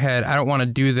planted in your head. I don't want to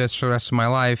do this for the rest of my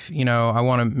life. I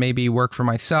want to maybe work for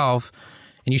myself.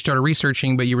 And you started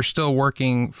researching, but you were still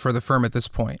working for the firm at this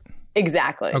point.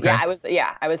 Exactly. Okay.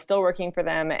 I was still working for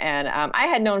them. And I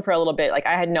had known for a little bit,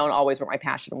 I had known always what my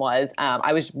passion was.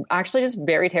 I was actually just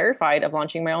very terrified of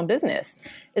launching my own business,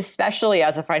 especially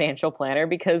as a financial planner,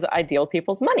 because I deal with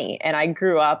people's money. And I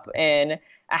grew up in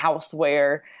a house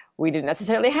where we didn't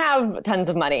necessarily have tons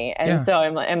of money. And so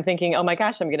I'm thinking, oh my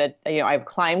gosh, I'm going to, I've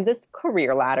climbed this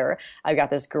career ladder. I've got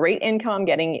this great income I'm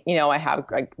getting, I have,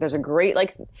 there's a great,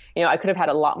 I could have had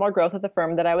a lot more growth at the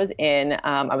firm that I was in.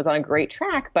 I was on a great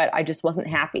track, but I just wasn't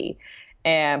happy.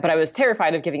 But I was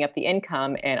terrified of giving up the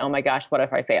income and, oh my gosh, what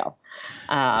if I fail?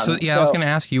 I was going to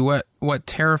ask you what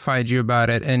terrified you about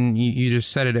it. And you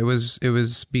just said it. It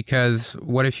was because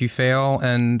what if you fail?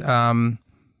 And,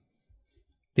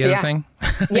 the other thing?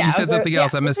 You said something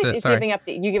else. I missed it. Sorry.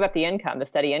 You give up the income, the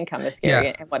steady income is scary.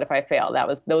 Yeah. And what if I fail?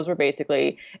 Those were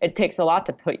basically, it takes a lot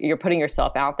you're putting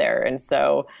yourself out there. And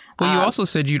so. Well, you also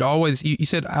said you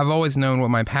said, I've always known what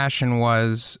my passion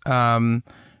was,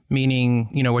 meaning,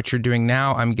 what you're doing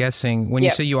now, I'm guessing. When you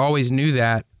say you always knew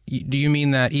that, do you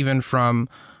mean that even from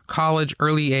college,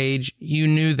 early age, you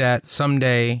knew that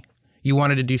someday you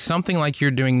wanted to do something like you're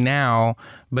doing now,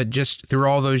 but just through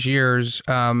all those years,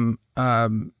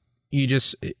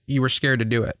 you were scared to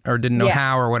do it or didn't know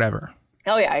how or whatever?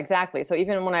 Oh yeah, exactly. So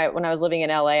even when I was living in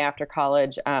LA after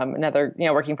college,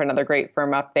 working for another great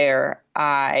firm up there,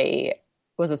 I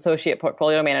was associate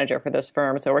portfolio manager for this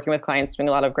firm. So working with clients, doing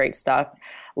a lot of great stuff,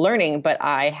 learning. But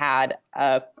I had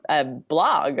a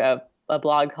blog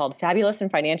called Fabulous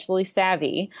and Financially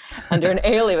Savvy under an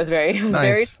alias. It was very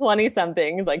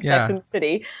 20-somethings, like Sex and the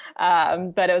City.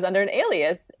 But it was under an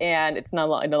alias, and it no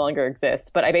longer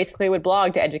exists. But I basically would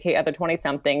blog to educate other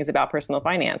 20-somethings about personal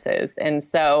finances. And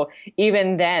so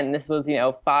even then, this was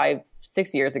 5-6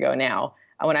 years ago now,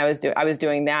 when I was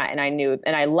doing that, and I knew,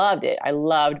 and I loved it. I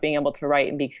loved being able to write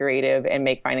and be creative and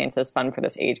make finances fun for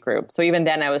this age group. So even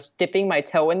then, I was dipping my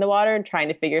toe in the water and trying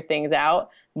to figure things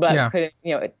out, but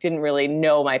didn't really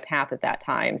know my path at that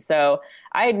time. So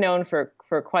I had known for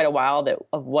quite a while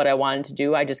of what I wanted to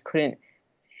do. I just couldn't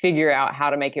figure out how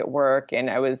to make it work, and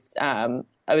I was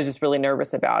just really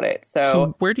nervous about it.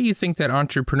 So where do you think that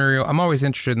entrepreneurial? I'm always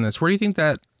interested in this. Where do you think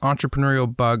that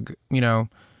entrepreneurial bug,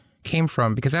 came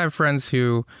from? Because I have friends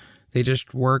who they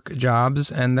just work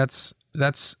jobs, and that's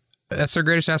their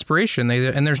greatest aspiration.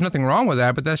 And there's nothing wrong with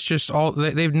that, but that's just all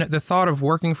the thought of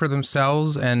working for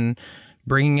themselves and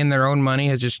bringing in their own money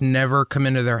has just never come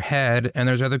into their head. And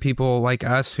there's other people like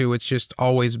us who it's just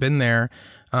always been there.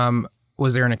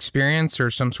 Was there an experience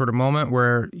or some sort of moment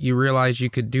where you realized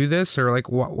you could do this, or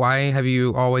why have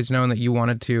you always known that you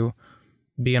wanted to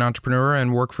be an entrepreneur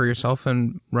and work for yourself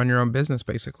and run your own business,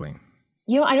 basically?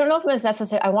 I don't know if it was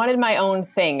necessary. I wanted my own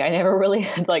thing. I never really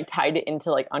had tied it into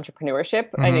entrepreneurship.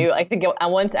 Mm-hmm. I think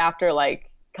once after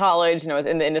college and I was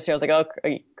in the industry, I was like, oh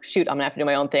shoot, I'm gonna have to do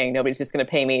my own thing. Nobody's just gonna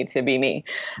pay me to be me.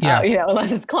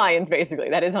 Unless it's clients, basically.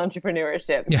 That is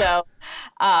entrepreneurship. Yeah. So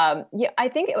I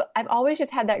think I've always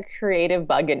just had that creative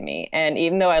bug in me. And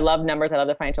even though I love numbers, I love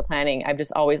the financial planning, I've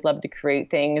just always loved to create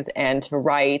things and to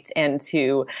write and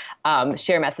to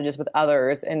share messages with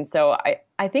others. And so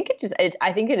I think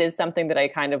it is something that I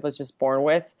kind of was just born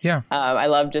with. Yeah. I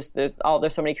love there's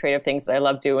so many creative things that I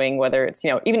love doing, whether it's,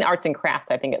 even arts and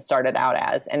crafts, I think it started out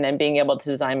as, and then being able to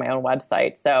design my own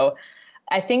website. So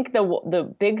I think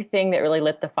the big thing that really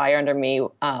lit the fire under me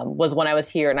was when I was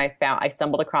here and I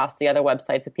stumbled across the other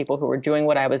websites of people who were doing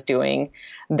what I was doing.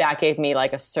 That gave me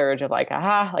a surge of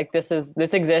aha, this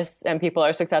exists and people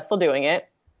are successful doing it.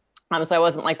 So I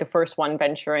wasn't like the first one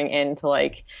venturing into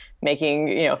like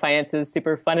making, finances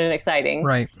super fun and exciting.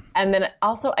 Right. And then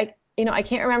also I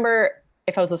can't remember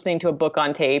if I was listening to a book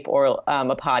on tape or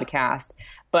a podcast,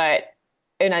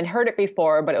 and I'd heard it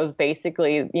before, but it was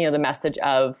basically, the message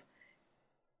of,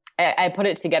 I put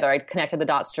it together. I connected the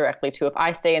dots directly to, if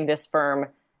I stay in this firm,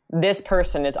 this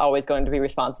person is always going to be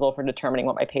responsible for determining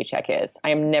what my paycheck is. I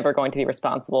am never going to be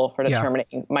responsible for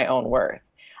determining my own worth.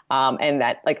 And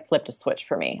that like flipped a switch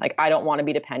for me. Like, I don't want to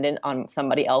be dependent on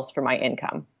somebody else for my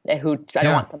income. I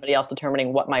don't want somebody else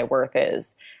determining what my worth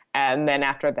is. And then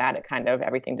after that, it kind of,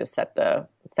 everything just set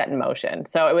in motion.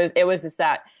 So it was just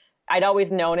that I'd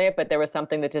always known it, but there was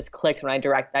something that just clicked when I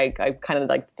kind of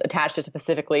like attached it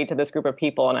specifically to this group of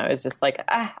people. And I was just like,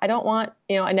 I don't want,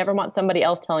 I never want somebody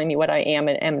else telling me what I am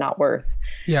and am not worth.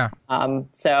 Yeah.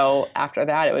 So after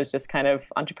that, it was just kind of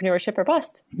entrepreneurship or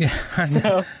bust.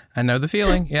 Yeah. I know the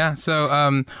feeling. Yeah. So,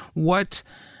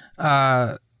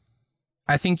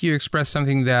 I think you expressed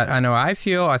something that I know I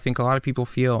think a lot of people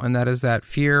feel, and that is that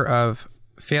fear of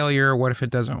failure. What if it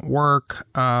doesn't work?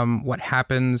 What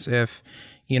happens if,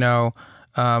 oh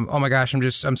my gosh,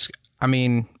 it's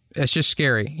just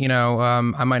scary.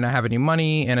 I might not have any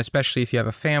money, and especially if you have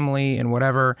a family and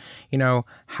whatever,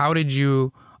 how did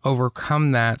you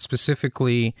overcome that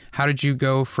specifically? How did you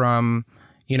go from,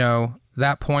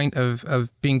 that point of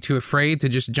being too afraid to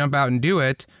just jump out and do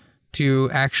it to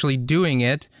actually doing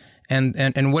it?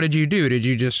 And what did you do? Did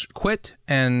you just quit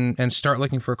and start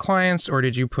looking for clients, or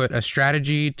did you put a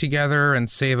strategy together and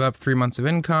save up 3 months of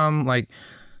income?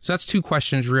 So that's two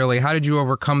questions really. How did you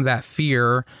overcome that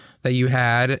fear that you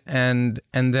had? And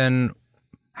then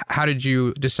how did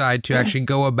you decide to actually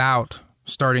go about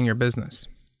starting your business?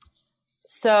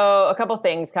 So a couple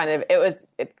things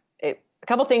a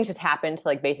couple things just happened to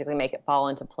like basically make it fall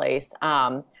into place.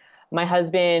 My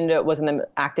husband was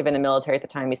active in the military at the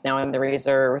time. He's now in the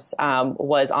reserves.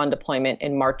 Was on deployment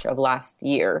in March of last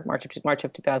year, March of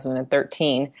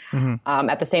 2013. Mm-hmm.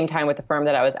 At the same time, with the firm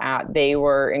that I was at, they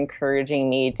were encouraging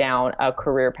me down a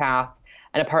career path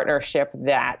and a partnership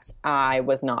that I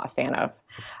was not a fan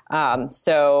of.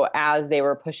 So as they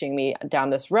were pushing me down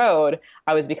this road,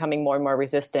 I was becoming more and more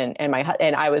resistant. And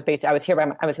I was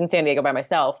in San Diego by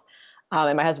myself.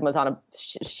 And my husband was on a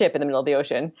ship in the middle of the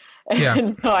ocean. Yeah.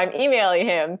 And so I'm emailing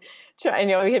him.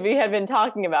 We had been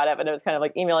talking about it, but it was kind of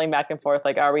like emailing back and forth,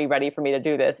 like, are we ready for me to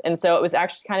do this? And so it was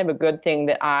actually kind of a good thing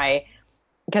that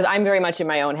because I'm very much in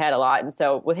my own head a lot. And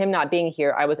so with him not being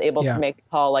here, I was able to make the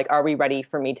call, like, are we ready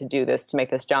for me to do this, to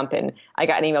make this jump? And I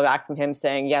got an email back from him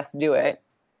saying, yes, do it.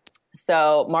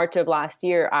 So March of last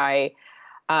year, I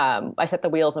set the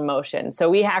wheels in motion. So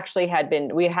we had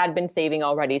been saving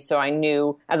already. So I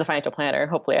knew, as a financial planner,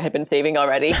 hopefully I had been saving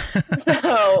already.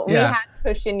 So we had a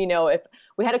cushion, if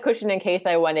we had a cushion in case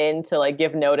I went in to like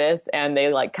give notice and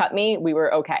they like cut me, we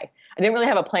were okay. I didn't really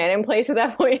have a plan in place at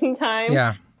that point in time.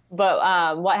 Yeah.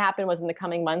 But what happened was, in the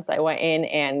coming months, I went in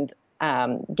and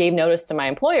gave notice to my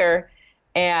employer,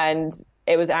 and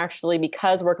it was actually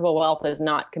because Workable Wealth is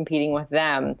not competing with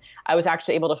them. I was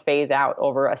actually able to phase out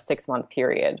over a 6-month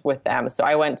period with them. So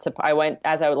I launched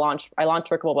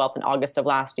Workable Wealth in August of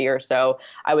last year. So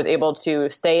I was able to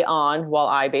stay on while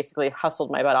I basically hustled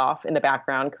my butt off in the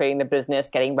background, creating the business,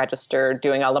 getting registered,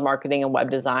 doing all the marketing and web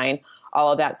design,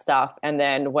 all of that stuff. And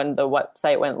then when the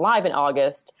website went live in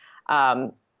August,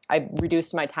 I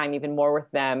reduced my time even more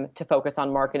with them to focus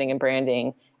on marketing and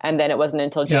branding. And then it wasn't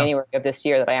until January of this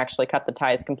year that I actually cut the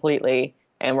ties completely,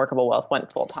 and Workable Wealth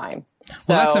went full time.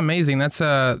 So, well, that's amazing. That's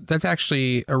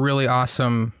actually a really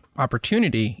awesome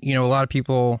opportunity. A lot of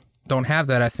people don't have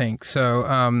that, I think.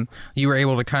 So you were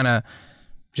able to kind of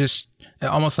just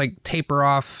almost like taper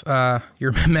off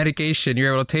your medication.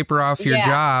 You're able to taper off your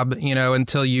job,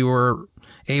 until you were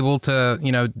able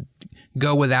to,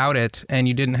 go without it, and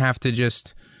you didn't have to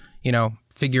just,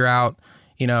 figure out,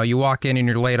 you walk in and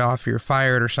you're laid off, or you're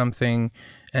fired or something,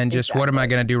 and just what am I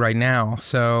going to do right now?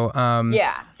 So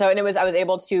So I was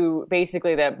able to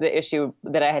basically the issue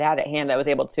that I had at hand, I was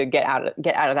able to get out of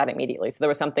that immediately. So there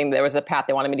was a path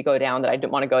they wanted me to go down that I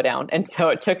didn't want to go down, and so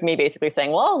it took me basically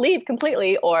saying, well, I'll leave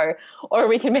completely, or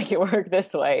we can make it work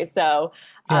this way. So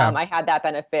I had that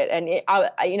benefit, and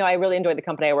I really enjoyed the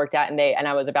company I worked at, and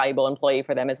I was a valuable employee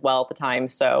for them as well at the time.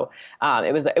 So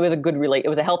it was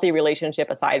a healthy relationship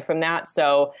aside from that.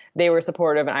 So they were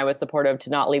supportive, and I was supportive to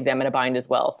not leave them in a bind as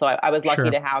well. So I was lucky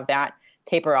to have that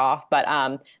taper off. But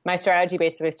my strategy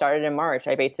basically started in March.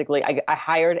 I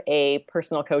hired a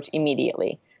personal coach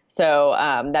immediately. So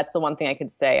that's the one thing I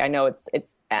could say. I know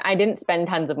I didn't spend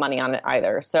tons of money on it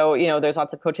either. So, there's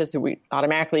lots of coaches who we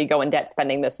automatically go in debt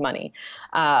spending this money.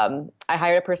 I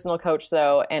hired a personal coach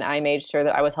though, and I made sure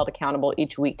that I was held accountable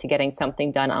each week to getting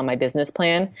something done on my business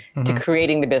plan, to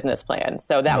creating the business plan.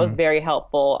 So that was very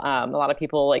helpful. A lot of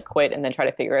people like quit and then try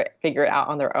to figure it out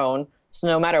on their own. So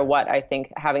no matter what, I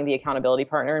think having the accountability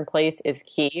partner in place is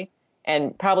key,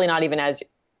 and probably not even as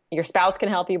your spouse can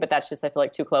help you, but that's just, I feel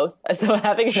like, too close. So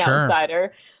having an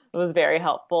outsider was very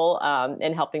helpful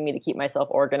in helping me to keep myself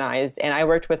organized. And I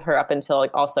worked with her up until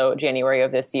also January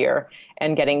of this year,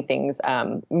 and getting things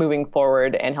moving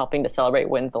forward and helping to celebrate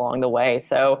wins along the way.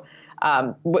 So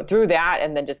through that,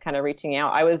 and then just kind of reaching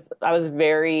out, I was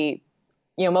very,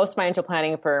 most financial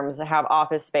planning firms have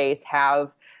office space,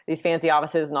 have these fancy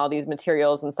offices and all these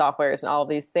materials and softwares and all of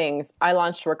these things. I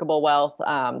launched Workable Wealth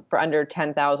for under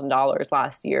 $10,000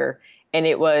 last year. And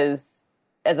it was,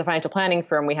 as a financial planning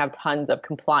firm, we have tons of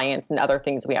compliance and other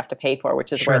things we have to pay for,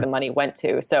 which is where the money went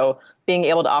to. So being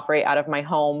able to operate out of my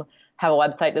home, have a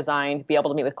website designed, be able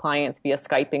to meet with clients via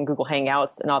Skype and Google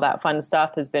Hangouts and all that fun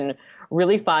stuff has been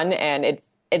really fun. And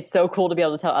it's so cool to be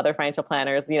able to tell other financial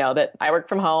planners, that I work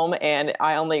from home and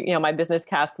I only, my business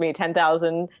costs me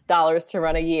 $10,000 to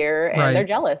run a year, and they're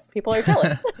jealous. People are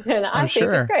jealous. And I think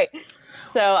it's great.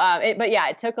 So,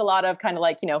 it took a lot of kind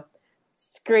of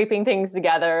scraping things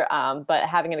together. But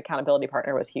having an accountability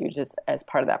partner was huge as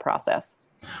part of that process.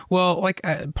 Well,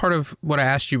 part of what I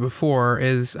asked you before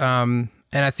is, and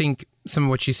I think some of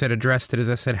what you said addressed it, as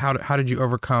I said, how did you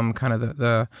overcome kind of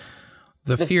the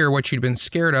fear, what you'd been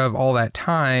scared of all that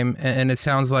time? And it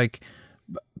sounds like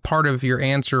part of your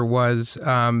answer was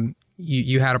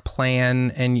you had a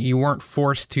plan, and you weren't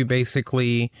forced to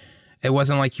basically, it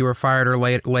wasn't like you were fired or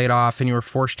laid off and you were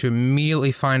forced to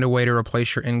immediately find a way to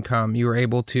replace your income. You were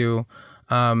able to,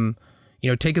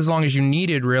 take as long as you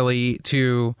needed really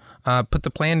to put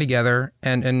the plan together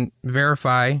and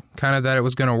verify kind of that it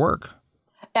was going to work.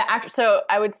 Yeah, so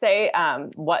I would say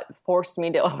what forced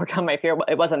me to overcome my fear,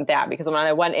 it wasn't that, because when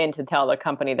I went in to tell the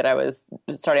company that I was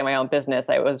starting my own business,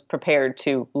 I was prepared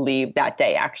to leave that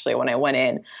day, actually, when I went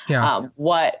in. Yeah.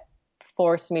 What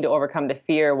forced me to overcome the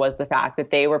fear was the fact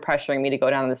that they were pressuring me to go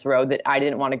down this road that I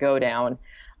didn't want to go down.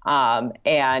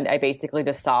 And I basically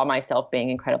just saw myself being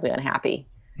incredibly unhappy.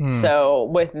 So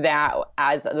with that,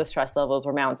 as the stress levels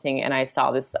were mounting and I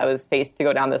saw this, I was faced to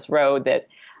go down this road that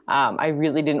I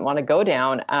really didn't want to go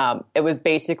down. It was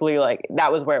basically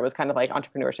that was where it was kind of like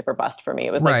entrepreneurship or bust for me.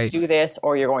 It was do this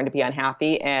or you're going to be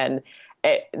unhappy. And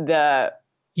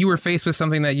you were faced with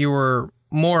something that you were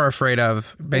more afraid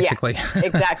of, basically. Yeah,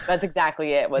 exactly. That's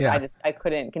exactly it. I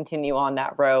couldn't continue on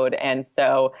that road. And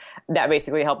so that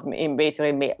basically helped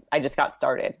me. I just got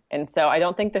started. And so I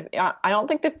don't think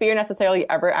the fear necessarily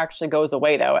ever actually goes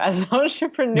away though, as an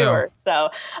entrepreneur. No.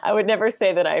 So I would never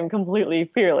say that I'm completely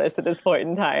fearless at this point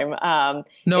in time.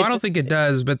 No, I don't think it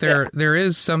does, but there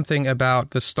is something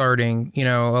about the starting,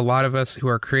 a lot of us who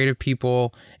are creative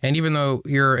people, and even though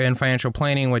you're in financial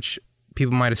planning, which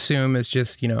people might assume is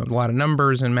just, a lot of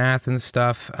numbers and math and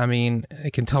stuff. I mean, I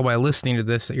can tell by listening to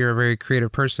this that you're a very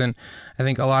creative person. I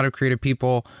think a lot of creative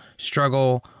people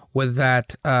struggle with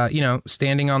that,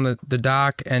 standing on the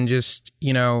dock and just,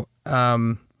 not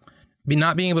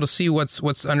being able to see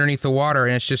what's underneath the water.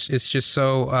 And it's just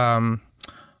so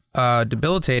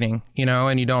debilitating,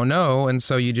 and you don't know. And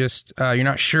so you just, you're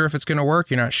not sure if it's going to work.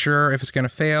 You're not sure if it's going to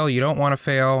fail. You don't want to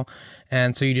fail.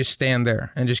 And so you just stand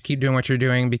there and just keep doing what you're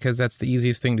doing because that's the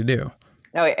easiest thing to do.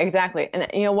 Oh, exactly.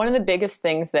 And, one of the biggest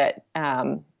things that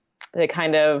kind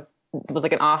of was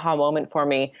like an aha moment for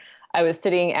me, I was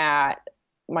sitting my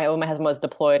husband was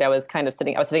deployed. I was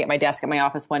sitting at my desk at my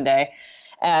office one day,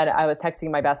 and I was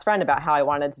texting my best friend about how I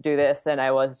wanted to do this. And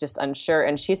I was just unsure.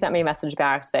 And she sent me a message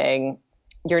back saying,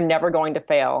 "You're never going to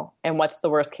fail. And what's the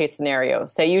worst case scenario?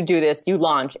 Say you do this, you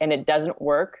launch, and it doesn't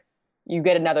work. You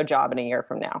get another job in a year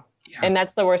from now." Yeah. And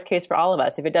that's the worst case for all of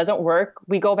us. If it doesn't work,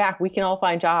 we go back. We can all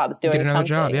find jobs doing something. Get another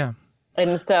job, yeah.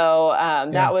 And so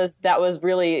that was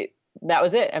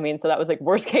it. I mean, so that was like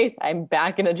worst case. I'm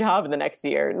back in a job in the next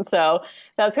year. And so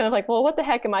that was kind of like, well, what the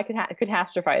heck am I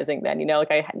catastrophizing then?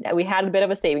 We had a bit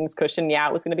of a savings cushion. Yeah,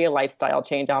 it was going to be a lifestyle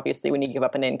change, obviously, when you give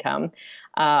up an income.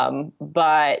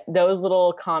 But those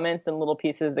little comments and little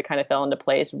pieces that kind of fell into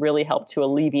place really helped to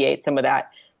alleviate some of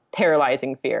that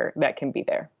paralyzing fear that can be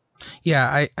there.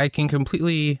 Yeah, I can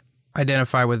completely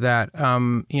identify with that.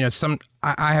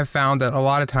 I have found that a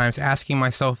lot of times asking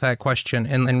myself that question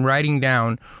and writing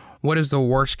down what is the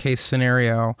worst case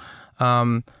scenario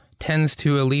tends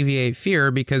to alleviate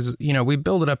fear because, we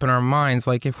build it up in our minds.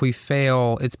 Like if we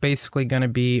fail, it's basically going to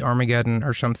be Armageddon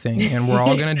or something, and we're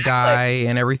all going to die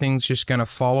and everything's just going to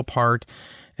fall apart.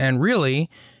 And really,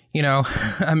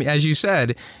 I mean, as you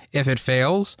said, if it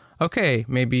fails, okay,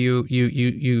 maybe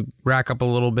you rack up a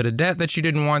little bit of debt that you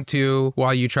didn't want to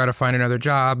while you try to find another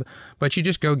job, but you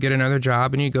just go get another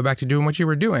job and you go back to doing what you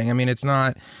were doing. I mean, it's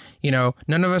not,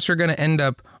 none of us are going to end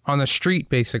up on the street,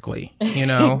 basically,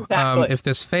 Exactly. if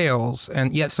this fails,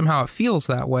 and yet somehow it feels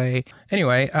that way.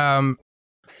 Anyway, Yeah,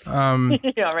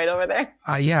 right over there.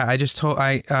 yeah, I just told,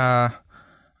 I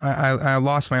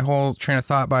lost my whole train of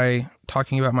thought by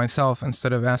talking about myself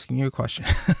instead of asking you a question.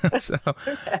 So,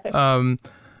 Okay.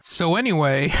 so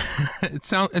anyway, it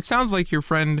sounds like your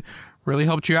friend really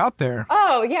helped you out there.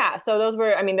 Oh yeah. So those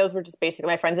were just basically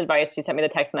my friend's advice. She sent me the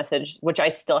text message, which I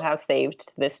still have saved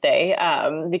to this day,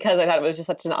 because I thought it was just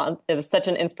such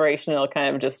an inspirational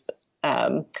kind of just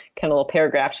kind of little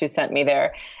paragraph she sent me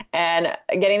there. And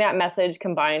getting that message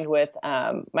combined with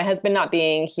my husband not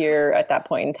being here at that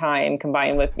point in time,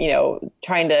 combined with,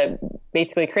 trying to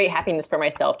basically create happiness for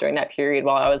myself during that period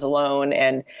while I was alone.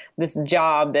 And this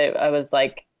job that I was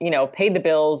like, paid the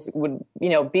bills, would,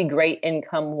 be great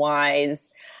income wise,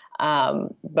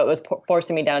 but was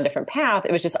forcing me down a different path.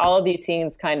 It was just all of these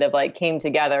things kind of like came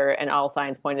together, and all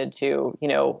signs pointed to,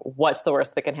 what's the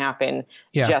worst that can happen?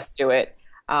 Yeah. Just do it.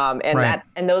 Right.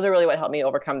 And those are really what helped me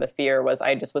overcome the fear. Was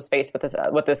I just was faced with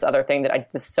this other thing that I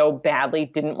just so badly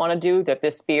didn't want to do, that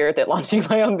this fear that launching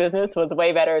my own business was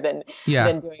way better than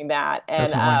doing that.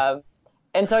 And Definitely.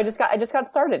 and so I just got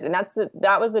started, and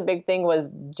that was the big thing, was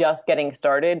just getting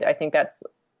started. I think that's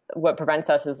what prevents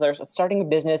us, is starting a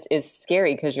business is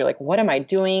scary, because you're like, what am I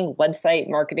doing? Website,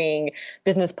 marketing,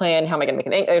 business plan, how am I going to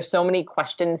make it? There's so many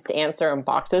questions to answer and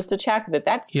boxes to check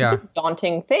that's it's a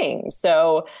daunting thing.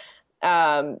 So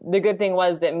the good thing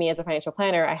was that me as a financial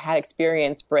planner, I had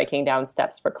experience breaking down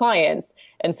steps for clients.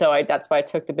 And so that's why I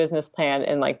took the business plan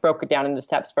and like broke it down into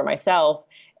steps for myself,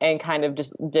 and kind of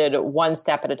just did one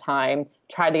step at a time,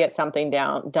 tried to get something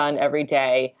done every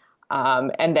day.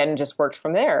 And then just worked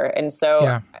from there. And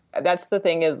so that's the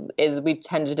thing is we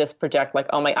tend to just project like,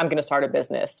 oh my, I'm going to start a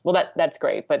business. Well, that's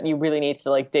great, but you really need to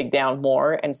like dig down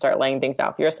more and start laying things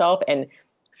out for yourself. And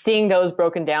seeing those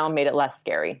broken down made it less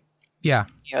scary. Yeah.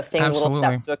 Seeing Absolutely. little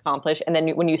steps to accomplish. And then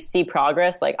when you see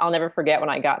progress, like I'll never forget when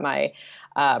I got my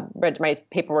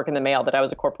paperwork in the mail that I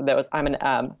was a corporate, I'm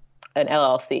an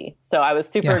LLC. So I was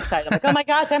super excited. I'm like, oh my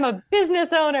gosh, I'm a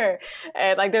business owner.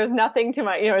 And like, there's nothing to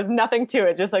there's nothing to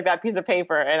it, just like that piece of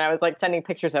paper. And I was like sending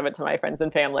pictures of it to my friends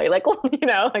and family. Like,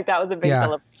 like that was a big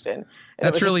celebration. And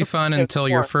that's really fun until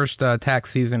your first tax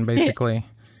season, basically.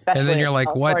 And then you're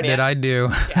like, what did I do?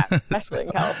 Yeah, especially in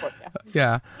California.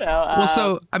 Yeah.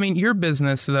 So, I mean, your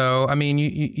business though, I mean,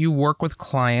 you work with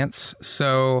clients.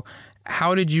 So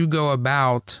how did you go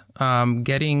about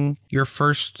getting your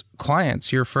first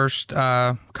clients, your first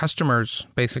customers,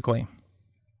 basically?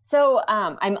 So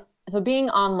being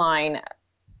online,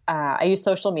 I use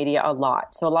social media a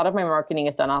lot. So a lot of my marketing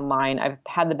is done online. I've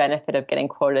had the benefit of getting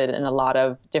quoted in a lot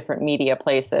of different media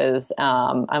places.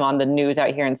 I'm on the news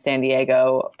out here in San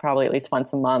Diego, probably at least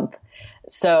once a month.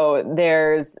 So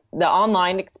there's the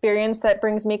online experience that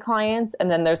brings me clients.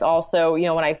 And then there's also,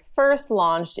 when I first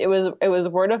launched, it was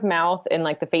word of mouth and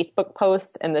like the Facebook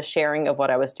posts and the sharing of what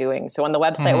I was doing. So when the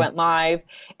website went live,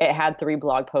 it had 3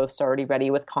 blog posts already ready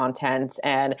with content.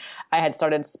 And I had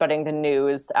started spreading the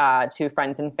news to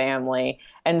friends and family.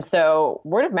 And so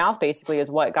word of mouth basically is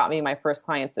what got me my first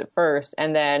clients at first.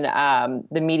 And then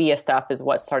the media stuff is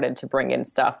what started to bring in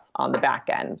stuff on the back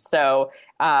end. So,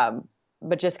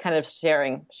 but just kind of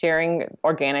sharing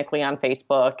organically on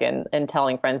Facebook and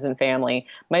telling friends and family.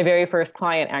 My very first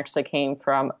client actually came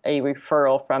from a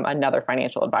referral from another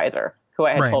financial advisor who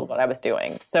I had told what I was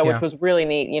doing. So, which was really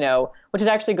neat, which is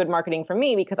actually good marketing for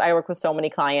me, because I work with so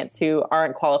many clients who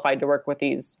aren't qualified to work with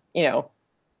these,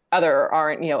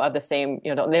 aren't, of the same,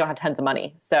 they don't have tons of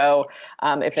money. So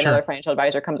if another financial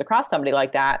advisor comes across somebody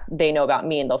like that, they know about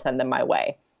me and they'll send them my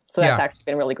way. So that's actually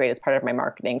been really great as part of my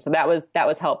marketing. So that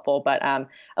was helpful. But a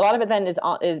lot of it then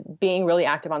is being really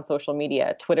active on social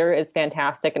media. Twitter is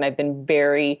fantastic, and I've been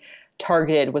very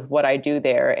targeted with what I do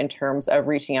there in terms of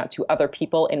reaching out to other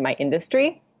people in my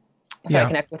industry. So I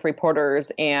connect with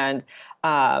reporters and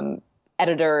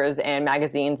editors and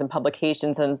magazines and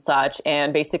publications and such.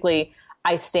 And basically,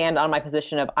 I stand on my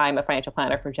position of I'm a financial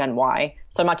planner for Gen Y.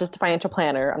 So I'm not just a financial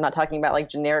planner. I'm not talking about like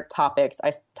generic topics.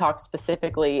 I talk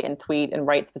specifically and tweet and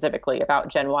write specifically about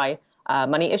Gen Y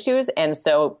money issues. And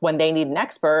so when they need an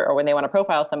expert, or when they want to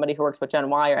profile somebody who works with Gen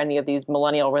Y or any of these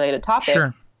millennial related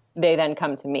topics, they then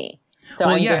come to me. So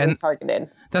I'm very targeted.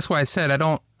 That's why I said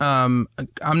I'm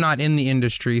not in the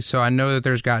industry, so I know that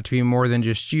there's got to be more than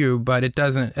just you, but it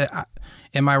doesn't,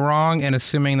 am I wrong in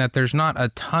assuming that there's not a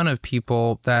ton of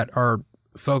people that are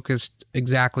focused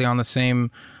exactly on the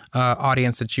same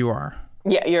audience that you are?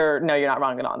 Yeah, you're not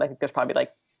wrong at all. I think there's probably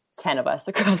like 10 of us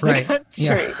across the country.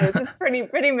 Yeah. It's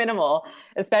pretty minimal.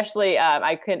 Especially,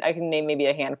 I can name maybe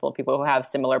a handful of people who have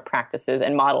similar practices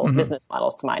and models, business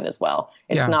models to mine as well.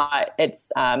 It's not. It's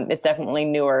definitely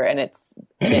newer and it's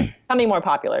becoming more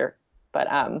popular. But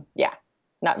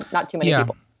not too many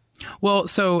people. Well,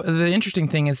 so the interesting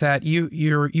thing is that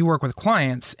you work with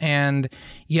clients, and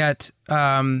yet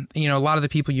a lot of the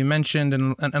people you mentioned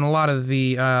and a lot of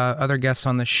the other guests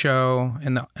on the show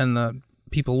and the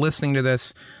people listening to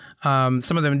this.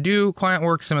 Some of them do client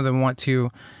work. Some of them want to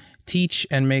teach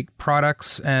and make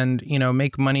products and,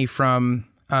 make money from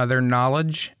their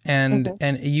knowledge. And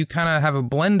you kind of have a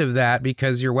blend of that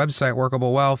because your website,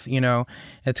 Workable Wealth,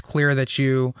 it's clear that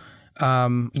you're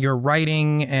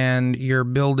writing and you're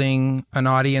building an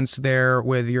audience there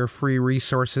with your free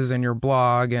resources and your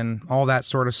blog and all that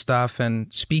sort of stuff,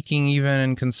 and speaking even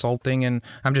and consulting. And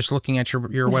I'm just looking at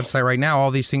your website right now, all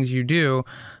these things you do.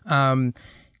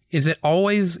 Is it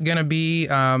always going to be,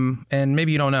 and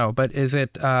maybe you don't know, but has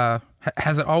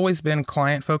it always been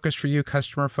client focused for you,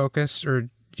 customer focused, or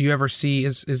do you ever see,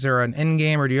 is there an end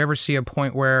game, or do you ever see a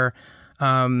point where,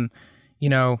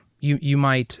 you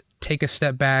might take a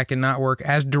step back and not work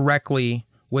as directly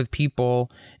with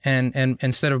people and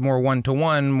instead of more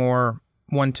one-to-one, more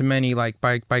one-to-many, like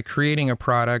by creating a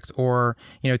product or,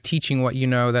 teaching what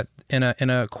that in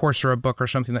a course or a book or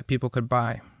something that people could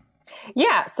buy?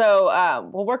 Yeah. So,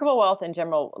 Workable Wealth in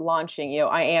general launching,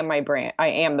 I am my brand. I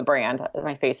am the brand.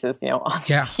 My face is, huge on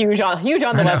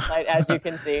the website, as you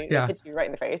can see. It hits you right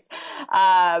in the face.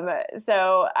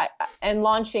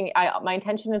 Launching, my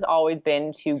intention has always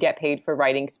been to get paid for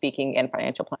writing, speaking, and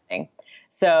financial planning.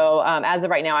 So as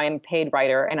of right now, I am a paid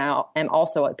writer, and I am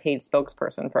also a paid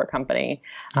spokesperson for a company,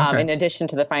 in addition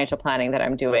to the financial planning that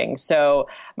I'm doing. So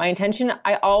my intention,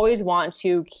 I always want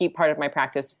to keep part of my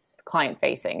practice client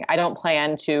facing. I don't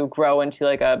plan to grow into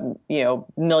like a,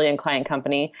 million client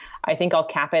company. I think I'll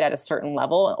cap it at a certain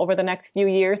level over the next few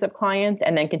years of clients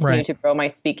and then continue to grow my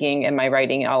speaking and my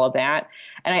writing and all of that.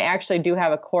 And I actually do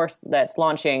have a course that's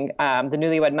launching. The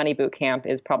Newlywed Money Boot Camp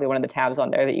is probably one of the tabs on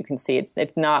there that you can see.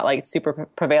 It's not like super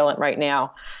prevalent right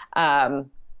now.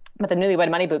 But the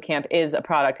Newlywed Money Boot Camp is a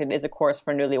product. It is a course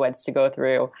for newlyweds to go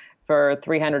through. For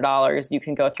 $300, you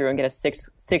can go through and get a six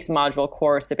module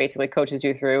course that basically coaches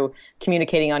you through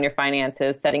communicating on your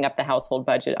finances, setting up the household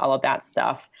budget, all of that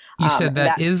stuff. You said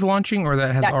that is launching, or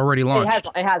that has already launched?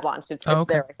 It has launched. It's there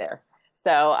right there.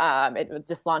 So it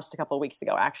just launched a couple of weeks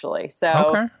ago, actually.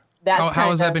 So how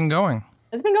has that been going?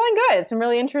 It's been going good. It's been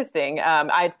really interesting.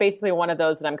 It's basically one of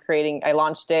those that I'm creating. I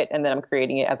launched it and then I'm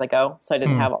creating it as I go. So I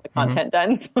didn't have all the content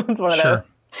done. So it's one of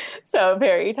those. So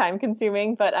very time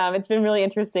consuming, but it's been really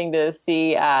interesting to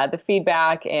see the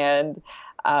feedback and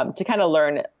to kind of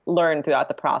learn throughout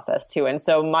the process too. And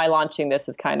so my launching this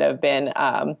has kind of been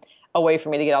a way for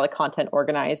me to get all the content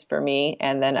organized for me.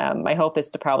 And then my hope is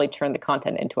to probably turn the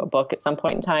content into a book at some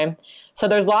point in time. So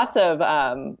there's lots of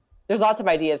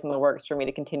ideas in the works for me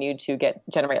to continue to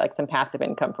generate like some passive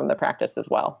income from the practice as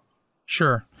well.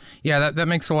 Sure. Yeah, that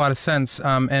makes a lot of sense.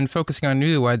 And focusing on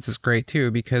newlyweds is great too,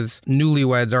 because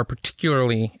newlyweds are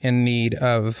particularly in need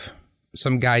of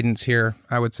some guidance here,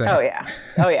 I would say. Oh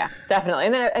yeah, definitely.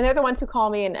 And they're the ones who call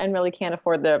me and really can't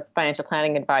afford the financial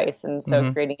planning advice. And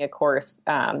so creating a course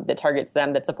that targets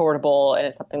them, that's affordable, and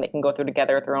it's something they can go through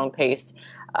together at their own pace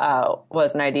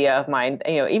was an idea of mine.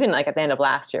 Even like at the end of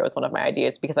last year was one of my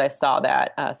ideas, because I saw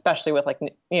that, especially with like,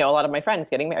 a lot of my friends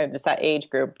getting married, just that age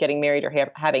group, getting married or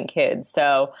having kids.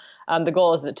 So the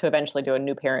goal is to eventually do a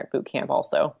new parent boot camp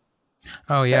also.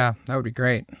 Oh, yeah, that would be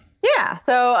great. Yeah.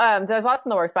 So there's lots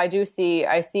in the works, but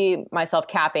I see myself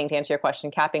capping, to answer your question,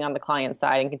 capping on the client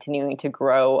side and continuing to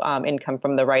grow income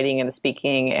from the writing and the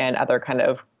speaking and other kind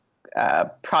of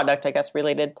product, I guess,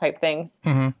 related type things.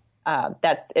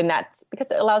 That's because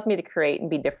it allows me to create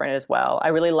and be different as well. I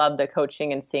really love the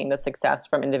coaching and seeing the success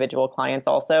from individual clients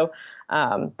also.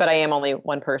 But I am only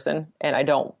one person, and I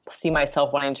don't see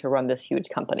myself wanting to run this huge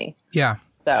company. Yeah.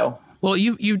 So. Well,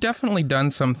 you've definitely done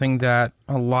something that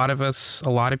a lot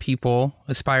of people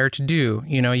aspire to do.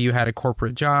 You had a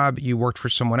corporate job, you worked for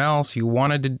someone else, you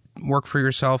wanted to work for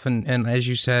yourself, and as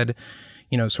you said,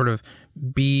 sort of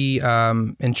be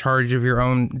in charge of your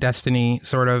own destiny,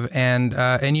 sort of,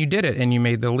 and you did it, and you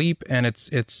made the leap, and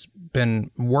it's been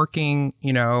working.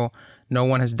 No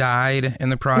one has died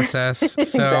in the process, Exactly.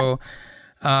 so.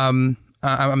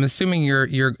 I'm assuming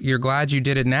you're glad you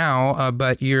did it now,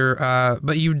 but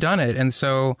you've done it. And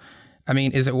so, I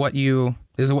mean, is it what you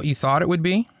thought it would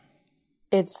be?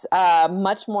 It's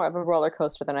much more of a roller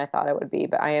coaster than I thought it would be,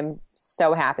 but I am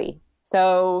so happy.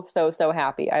 So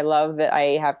happy. I love that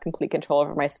I have complete control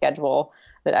over my schedule,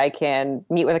 that I can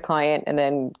meet with a client and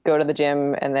then go to the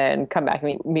gym and then come back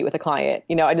and meet with a client.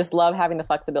 I just love having the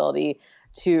flexibility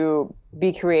to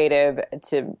be creative,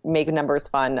 to make numbers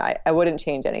fun. I wouldn't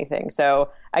change anything. So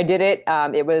I did it.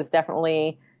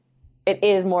 It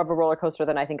is more of a roller coaster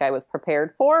than I think I was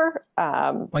prepared for.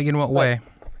 Like in what way?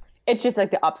 It's just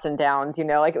like the ups and downs,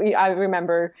 like I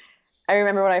remember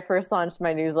when I first launched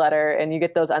my newsletter and you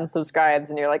get those unsubscribes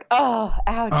and you're like, oh,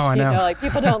 ouch, oh, I know. Like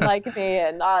people don't like me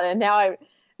and now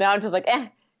I'm just like,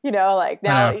 like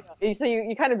now, so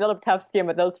you kind of build up tough skin,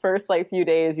 but those first like few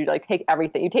days, you like take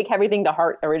everything to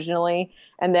heart originally.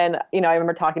 And then, I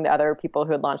remember talking to other people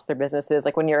who had launched their businesses,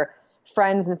 like when your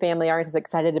friends and family aren't as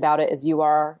excited about it as you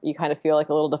are, you kind of feel like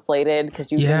a little deflated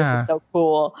because you think this is so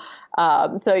cool.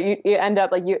 So you end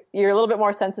up like you're a little bit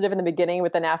more sensitive in the beginning,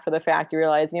 but then after the fact, you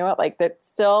realize, like that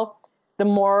still the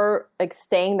more like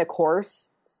staying the course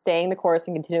and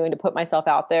continuing to put myself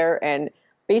out there. And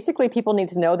basically people need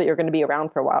to know that you're going to be around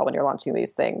for a while when you're launching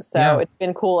these things. So It's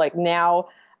been cool. Like now,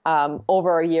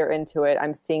 over a year into it,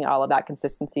 I'm seeing all of that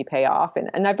consistency pay off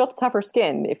and I've built a tougher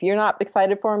skin. If you're not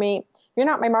excited for me, you're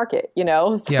not my market,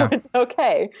 so it's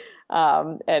okay.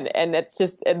 And it's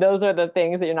just, and those are the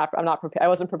things that I'm not prepared. I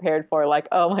wasn't prepared for, like,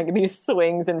 oh my, these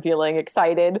swings and feeling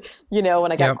excited,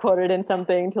 when I got quoted in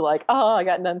something to like, oh, I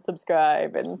got an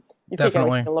unsubscribe, and you take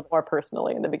everything a little more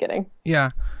personally in the beginning.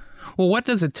 Yeah. Well, what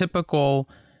does a typical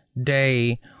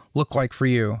day look like for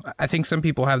you? I think some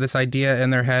people have this idea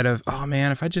in their head of, oh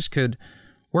man, if I just could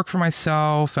work for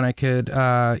myself and I could,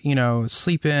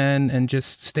 sleep in and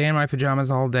just stay in my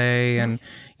pajamas all day, and,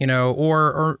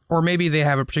 or maybe they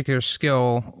have a particular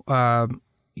skill,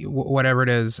 whatever it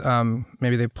is.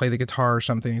 Maybe they play the guitar or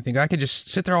something. You think I could just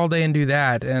sit there all day and do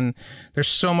that. And there's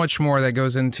so much more that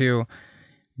goes into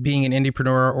being an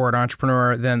indiepreneur or an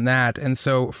entrepreneur than that. And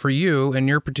so for you and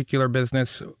your particular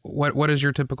business, what does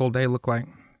your typical day look like?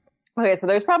 Okay. So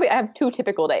I have 2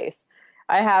 typical days.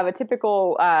 I have a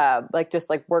typical,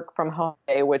 just work from home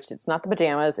day, which it's not the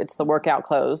pajamas, it's the workout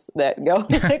clothes that go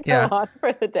on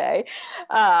for the day.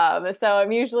 So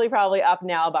I'm usually probably up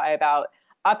and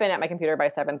at my computer by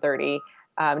 7:30,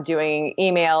 doing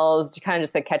emails, kind of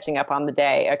just like catching up on the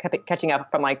day, catching up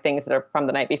from like things that are from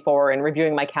the night before and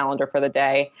reviewing my calendar for the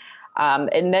day.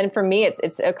 And then for me,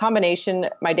 it's a combination.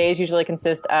 My days usually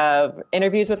consist of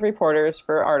interviews with reporters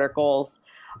for articles,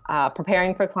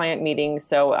 preparing for client meetings.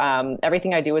 So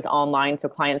everything I do is online. So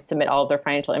clients submit all of their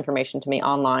financial information to me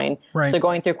online. Right. So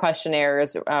going through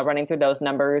questionnaires, running through those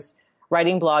numbers,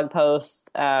 writing blog posts,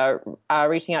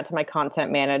 reaching out to my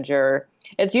content manager.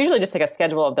 It's usually just like a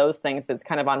schedule of those things that's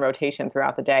kind of on rotation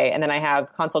throughout the day. And then I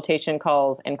have consultation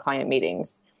calls and client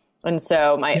meetings. And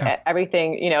so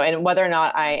everything, and whether or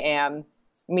not I am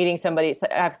meeting somebody,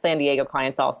 I have San Diego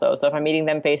clients also. So if I'm meeting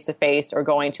them face to face or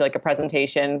going to like a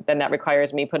presentation, then that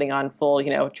requires me putting on full,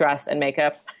 dress and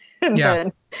makeup. And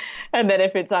then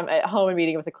if I'm at home and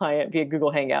meeting with a client via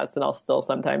Google Hangouts, then I'll still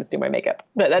sometimes do my makeup.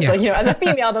 But that's like, as a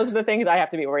female, those are the things I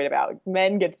have to be worried about.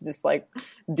 Men get to just like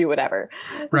do whatever.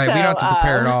 Right. So, we don't have to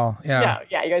prepare at all. Yeah.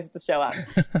 Yeah. You guys just show up.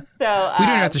 So we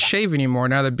don't have to shave anymore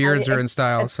now that beards are in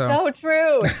style. So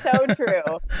true. So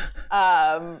true.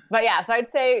 But yeah, so I'd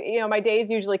say, my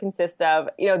days usually consist of,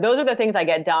 those are the things I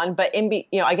get done, but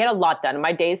I get a lot done.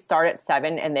 My days start at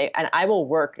 7 and I will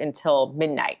work until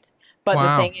midnight. But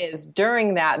the thing is,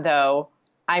 during that, though,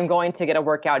 I'm going to get a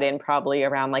workout in probably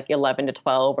around like 11 to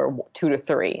 12 or 2 to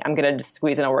 3. I'm going to just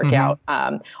squeeze in a workout, or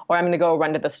I'm going to go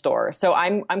run to the store. So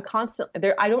I'm constantly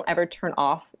there. I don't ever turn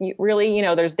off. Really,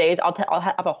 there's days I'll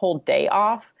have a whole day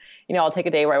off. I'll take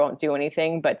a day where I won't do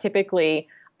anything. But typically,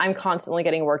 I'm constantly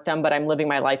getting work done, but I'm living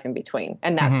my life in between.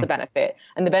 And that's the benefit.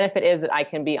 And the benefit is that I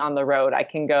can be on the road. I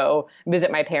can go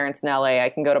visit my parents in LA. I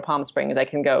can go to Palm Springs. I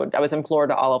was in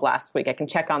Florida all of last week. I can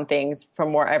check on things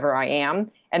from wherever I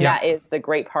am. And that is the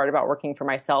great part about working for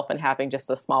myself and having just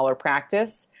a smaller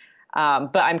practice.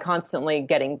 But I'm constantly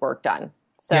getting work done.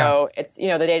 So it's,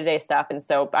 the day-to-day stuff. And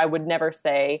so I would never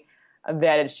say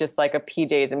that it's just like a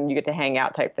PJs and you get to hang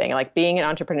out type thing. Like being an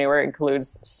entrepreneur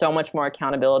includes so much more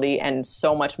accountability and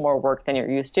so much more work than you're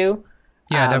used to.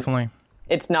 Yeah, definitely.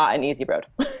 It's not an easy road.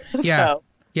 Yeah.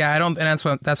 I don't, and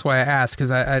that's why I asked, because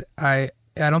I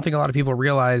don't think a lot of people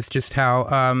realize just how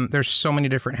there's so many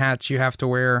different hats you have to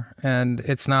wear, and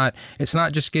it's not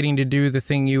just getting to do the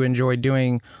thing you enjoy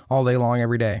doing all day long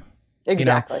every day.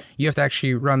 Exactly. You have to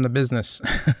actually run the business.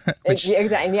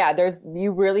 Exactly. And yeah,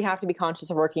 you really have to be conscious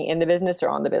of working in the business or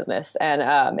on the business.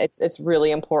 And it's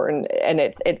really important. And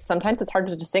it's sometimes it's hard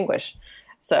to distinguish.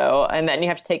 So, and then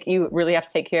you really have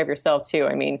to take care of yourself too.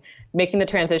 I mean, making the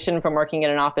transition from working in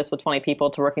an office with 20 people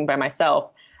to working by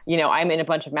myself, I'm in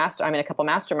a couple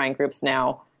mastermind groups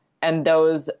now. And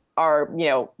those are,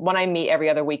 when I meet every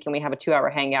other week and we have a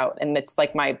 2-hour hangout, and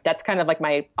that's kind of like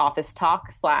my office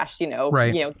talk /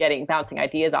 Right. bouncing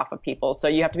ideas off of people. So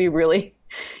you have to be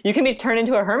you can be turned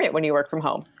into a hermit when you work from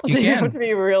home. You You can. have to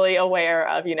be really aware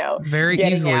of, Very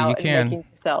getting easily out you and can. making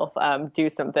yourself do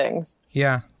some things.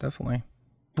 Yeah, definitely.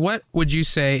 What would you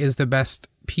say is the best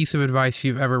piece of advice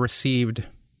you've ever received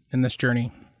in this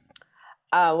journey?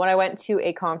 When I went to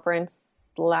a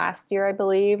conference last year, I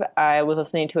believe, I was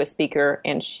listening to a speaker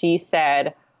and she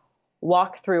said,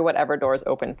 walk through whatever doors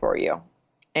open for you.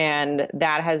 And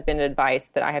that has been advice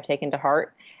that I have taken to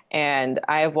heart. And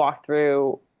I have walked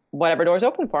through whatever doors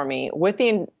open for me with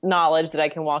the knowledge that I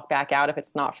can walk back out if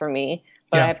it's not for me.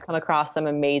 But Yeah. I have come across some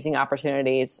amazing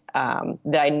opportunities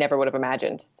that I never would have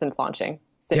imagined since launching,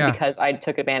 because I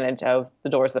took advantage of the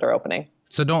doors that are opening.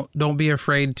 So don't be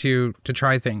afraid to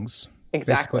try things.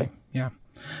 Exactly. Basically. Yeah.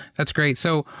 That's great.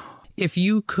 So if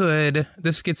you could,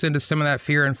 this gets into some of that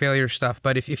fear and failure stuff,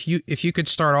 but if you could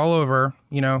start all over,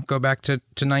 go back to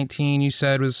 19, you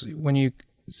said was when you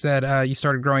said you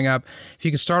started growing up. If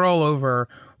you could start all over,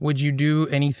 would you do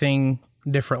anything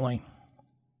differently?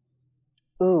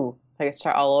 Ooh, if I could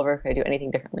start all over, could I do anything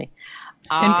differently?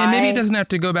 And maybe it doesn't have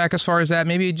to go back as far as that.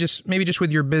 Maybe just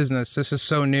with your business. This is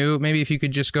so new. Maybe if you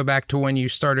could just go back to when you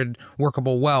started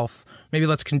Workable Wealth, maybe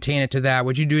let's contain it to that.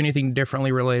 Would you do anything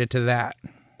differently related to that?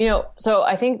 So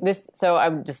I think so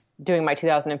I'm just doing my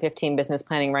 2015 business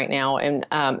planning right now. And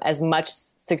as much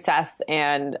success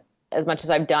and as much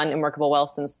as I've done in Workable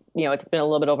Wealth since, it's been a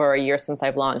little bit over a year since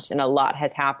I've launched and a lot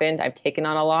has happened. I've taken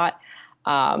on a lot.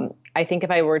 I think if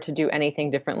I were to do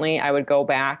anything differently, I would go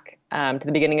back to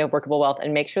the beginning of Workable Wealth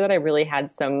and make sure that I really had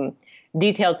some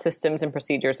detailed systems and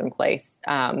procedures in place.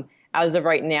 As of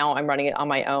right now, I'm running it on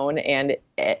my own, and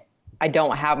I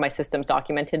don't have my systems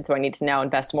documented, so I need to now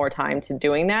invest more time to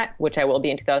doing that, which I will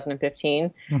be in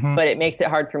 2015. Mm-hmm. But it makes it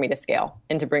hard for me to scale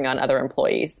and to bring on other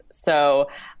employees. So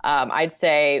I'd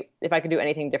say if I could do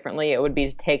anything differently, it would be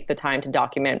to take the time to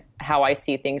document how I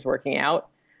see things working out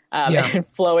and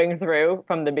flowing through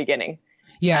from the beginning.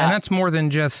 Yeah, and that's more than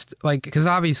just because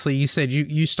obviously you said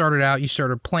you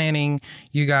started planning,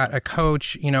 you got a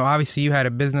coach, obviously you had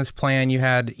a business plan, you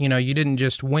had, you didn't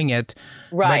just wing it,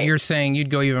 right? But you're saying you'd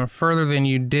go even further than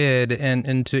you did and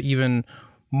into even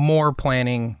more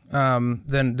planning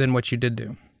than what you did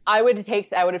do. I would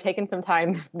have taken some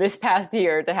time this past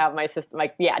year to have my system,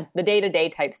 the day-to-day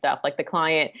type stuff, like the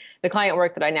client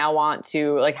work that I now want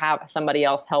to have somebody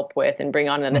else help with and bring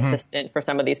on an assistant for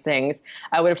some of these things.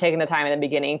 I would have taken the time in the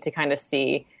beginning to kind of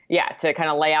to kind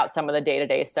of lay out some of the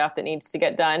day-to-day stuff that needs to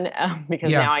get done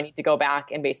because now I need to go back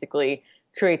and basically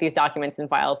create these documents and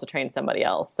files to train somebody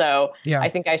else. So I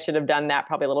think I should have done that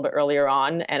probably a little bit earlier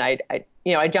on. And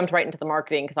I jumped right into the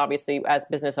marketing because obviously as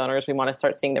business owners, we want to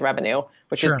start seeing the revenue,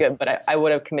 which is good. But I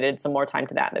would have committed some more time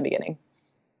to that in the beginning.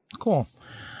 Cool.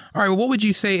 All right. Well, what would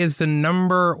you say is the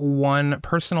number one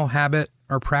personal habit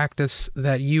or practice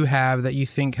that you have that you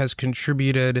think has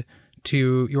contributed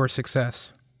to your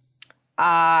success?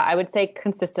 I would say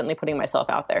consistently putting myself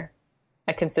out there.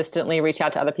 I consistently reach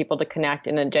out to other people to connect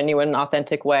in a genuine,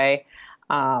 authentic way.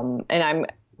 And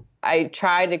I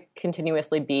try to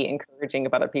continuously be encouraging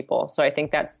of other people. So I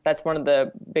think that's one of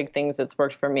the big things that's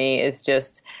worked for me is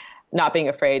just not being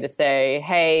afraid to say,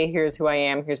 hey, here's who I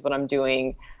am, here's what I'm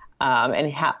doing.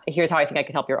 And here's how I think I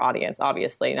can help your audience,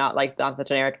 obviously, not the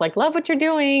generic, love what you're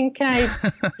doing. Can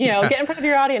I, get in front of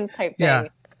your audience type thing. Yeah.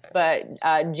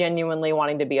 But genuinely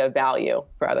wanting to be of value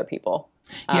for other people.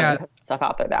 And put stuff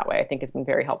out there that way, I think has been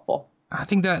very helpful. I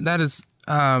think that is,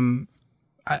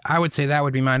 I would say that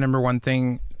would be my number one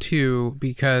thing too,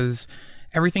 because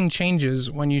everything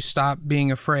changes when you stop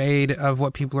being afraid of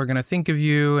what people are going to think of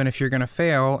you and if you're going to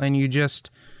fail and you just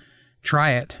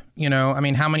try it. I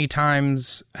mean, how many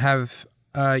times have,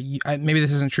 maybe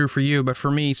this isn't true for you, but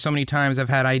for me, so many times I've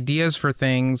had ideas for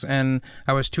things and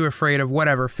I was too afraid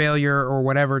of failure or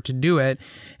whatever to do it.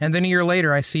 And then a year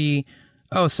later I see,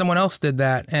 oh, someone else did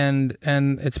that and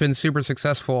it's been super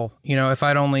successful, if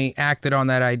I'd only acted on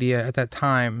that idea at that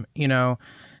time,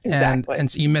 Exactly.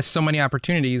 and you miss so many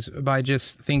opportunities by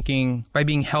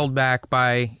being held back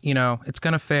by, it's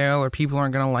going to fail or people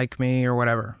aren't going to like me or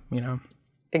whatever,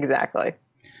 Exactly.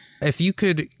 If you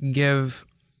could give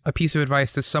a piece of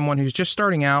advice to someone who's just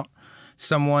starting out,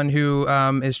 someone who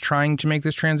is trying to make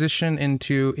this transition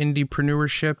into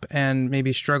indiepreneurship and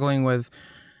maybe struggling with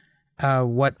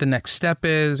what the next step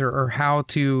is, or how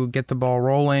to get the ball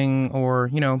rolling, or,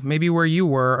 maybe where you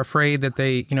were afraid that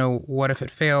they, what if it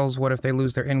fails? What if they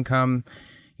lose their income?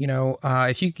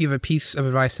 If you could give a piece of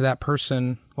advice to that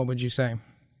person, what would you say?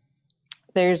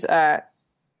 There's, I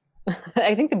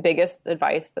think the biggest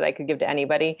advice that I could give to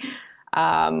anybody,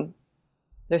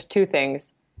 there's two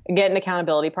things. Get an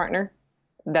accountability partner.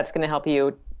 That's going to help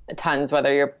you tons,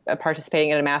 whether you're participating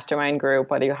in a mastermind group,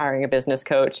 whether you're hiring a business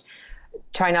coach.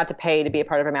 Try not to pay to be a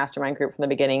part of a mastermind group from the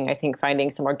beginning. I think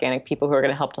finding some organic people who are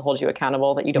going to help to hold you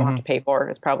accountable that you don't have to pay for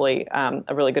is probably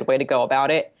a really good way to go about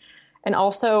it. And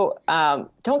also,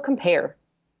 don't compare.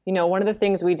 One of the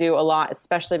things we do a lot,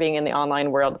 especially being in the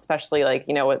online world, especially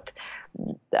with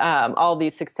all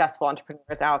these successful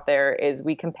entrepreneurs out there, is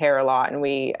we compare a lot, and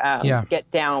we get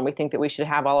down. We think that we should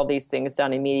have all of these things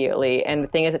done immediately. And the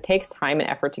thing is, it takes time and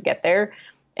effort to get there.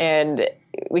 And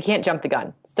we can't jump the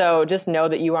gun. So just know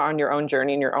that you are on your own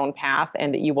journey and your own path,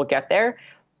 and that you will get there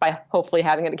by hopefully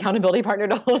having an accountability partner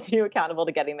to hold you accountable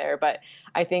to getting there. But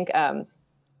I think,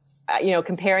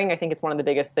 comparing, I think it's one of the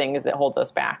biggest things that holds us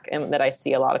back, and that I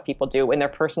see a lot of people do in their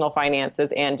personal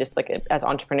finances, and just as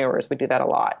entrepreneurs, we do that a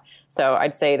lot. So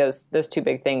I'd say those two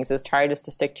big things is try just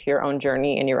to stick to your own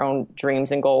journey and your own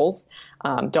dreams and goals.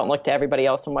 Don't look to everybody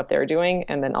else and what they're doing.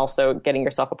 And then also getting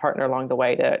yourself a partner along the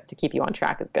way to keep you on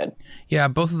track is good. Yeah,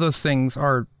 both of those things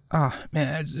are,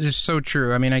 it's just so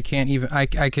true. I mean, I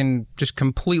can just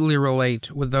completely relate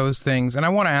with those things. And I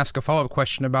want to ask a follow-up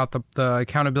question about the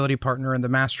accountability partner and the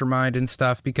mastermind and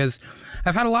stuff, because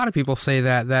I've had a lot of people say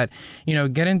that,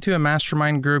 get into a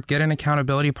mastermind group, get an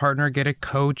accountability partner, get a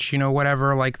coach,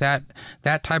 whatever, like that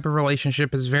type of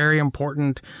relationship is very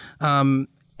important.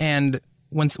 And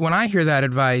when I hear that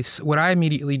advice, what I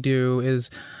immediately do is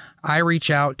I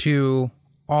reach out to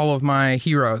all of my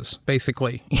heroes,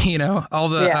 basically, all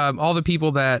the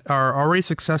people that are already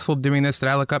successful doing this that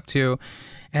I look up to,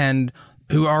 and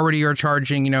who already are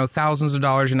charging, thousands of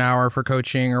dollars an hour for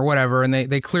coaching or whatever. And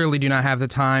they clearly do not have the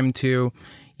time to,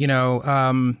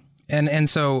 and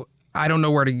so I don't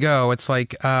know where to go. It's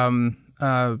like, and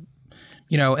so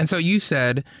you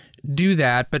said, do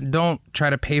that, but don't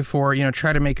try to pay for it,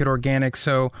 try to make it organic.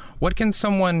 So what can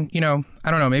someone,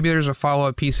 I don't know, maybe there's a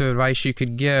follow-up piece of advice you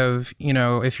could give,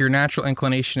 if your natural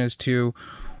inclination is to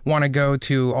want to go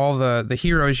to all the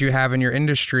heroes you have in your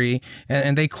industry,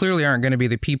 and they clearly aren't going to be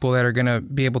the people that are going to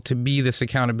be able to be this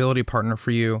accountability partner for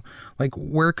you. Like,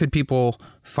 where could people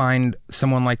find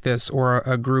someone like this, or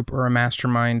a group or a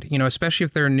mastermind, especially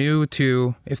if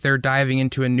they're diving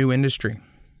into a new industry?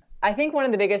 I think one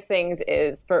of the biggest things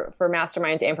is for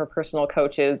masterminds and for personal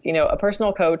coaches, a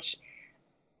personal coach,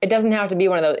 it doesn't have to be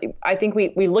one of those. I think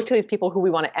we look to these people who we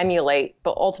want to emulate,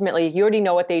 but ultimately you already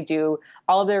know what they do.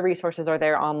 All of their resources are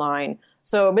there online.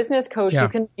 So a business coach,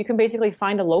 you can basically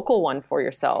find a local one for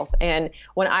yourself. And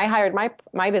when I hired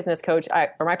my business coach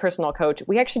or my personal coach,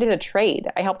 we actually did a trade.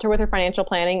 I helped her with her financial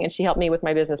planning, and she helped me with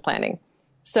my business planning.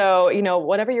 So,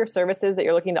 whatever your services that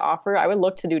you're looking to offer, I would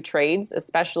look to do trades,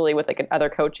 especially with other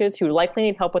coaches who likely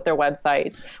need help with their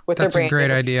websites, with their branding. That's a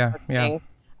great idea. Yeah.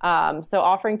 So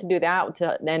offering to do that,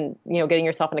 then getting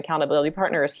yourself an accountability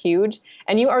partner is huge.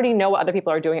 And you already know what other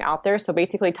people are doing out there. So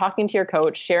basically talking to your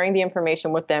coach, sharing the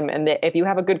information with them, and if you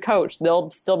have a good coach,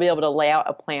 they'll still be able to lay out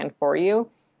a plan for you.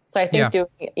 So I think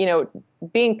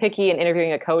being picky and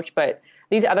interviewing a coach, but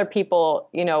these other people,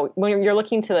 when you're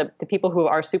looking to the people who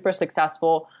are super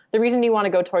successful, the reason you want to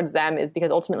go towards them is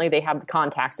because ultimately they have the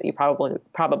contacts that you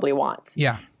probably want.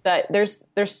 Yeah. But there's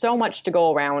so much to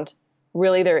go around.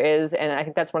 Really, there is. And I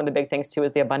think that's one of the big things, too,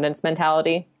 is the abundance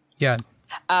mentality. Yeah.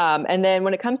 And then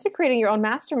when it comes to creating your own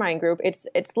mastermind group, it's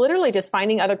literally just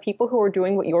finding other people who are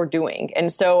doing what you're doing.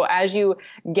 And so as you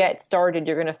get started,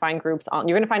 you're going to find you're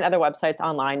going to find other websites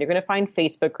online. You're going to find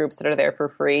Facebook groups that are there for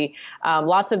free.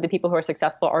 Lots of the people who are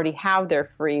successful already have their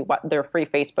free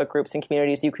Facebook groups and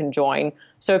communities you can join.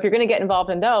 So if you're going to get involved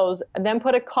in those, then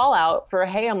put a call out for,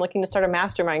 hey, I'm looking to start a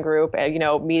mastermind group,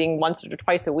 meeting once or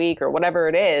twice a week or whatever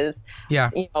it is.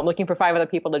 Yeah. I'm looking for 5 other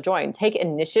people to join. Take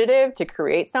initiative to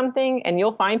create something, and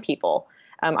you'll find people.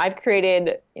 I've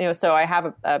created, so I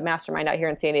have a mastermind out here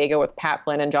in San Diego with Pat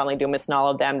Flynn and John Lee Dumas and all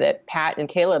of them that Pat and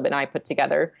Caleb and I put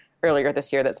together earlier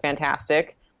this year. That's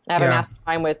fantastic. I have a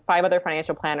mastermind with 5 other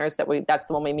financial planners that's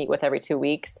the one we meet with every 2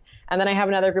 weeks. And then I have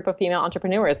another group of female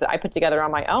entrepreneurs that I put together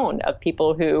on my own, of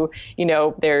people who,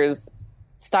 there's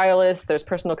stylists, there's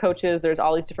personal coaches, there's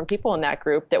all these different people in that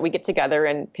group that we get together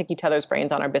and pick each other's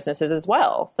brains on our businesses as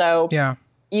well. So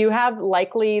you have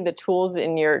likely the tools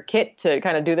in your kit to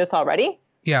kind of do this already.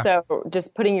 Yeah. So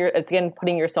just putting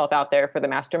yourself out there for the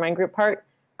mastermind group part.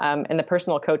 And the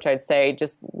personal coach, I'd say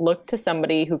just look to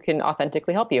somebody who can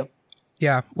authentically help you.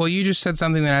 Yeah. Well, you just said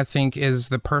something that I think is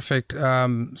the perfect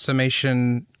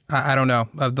summation. I don't know,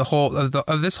 of the whole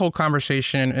of this whole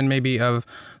conversation, and maybe of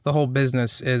the whole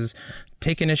business, is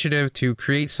take initiative to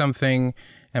create something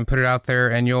and put it out there,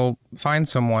 and you'll find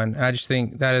someone. I just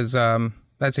think that is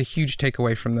that's a huge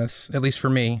takeaway from this, at least for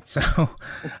me. So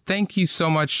thank you so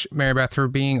much, Mary Beth, for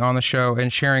being on the show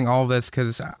and sharing all of this,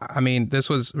 because I mean, this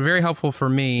was very helpful for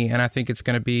me, and I think it's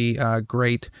going to be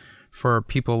great for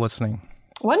people listening.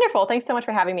 Wonderful. Thanks so much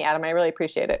for having me, Adam. I really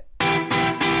appreciate it.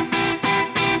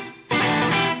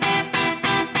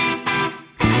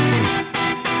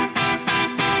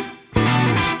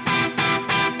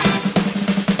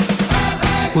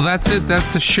 Well, that's it. That's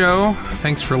the show.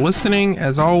 Thanks for listening,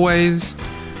 as always.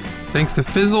 Thanks to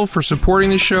Fizzle for supporting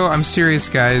the show. I'm serious,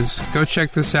 guys. Go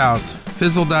check this out.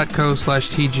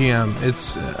 Fizzle.co/TGM.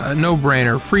 It's a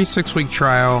no-brainer. Free 6-week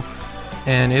trial,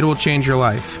 and it will change your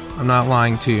life. I'm not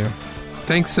lying to you.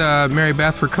 Thanks, Mary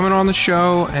Beth, for coming on the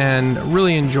show, and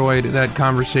really enjoyed that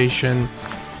conversation.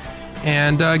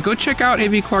 And go check out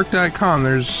avclark.com.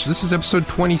 This is episode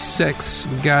 26.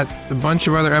 We've got a bunch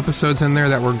of other episodes in there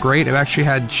that were great. I've actually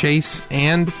had Chase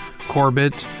and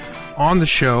Corbett on the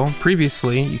show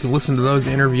previously. You can listen to those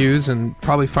interviews and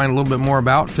probably find a little bit more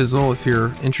about Fizzle if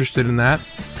you're interested in that.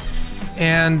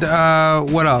 And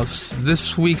what else?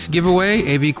 This week's giveaway,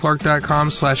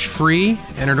 avclark.com/free.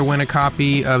 Enter to win a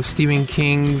copy of Stephen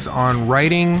King's On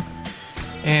Writing.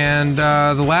 And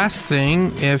the last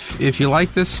thing, if you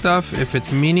like this stuff, if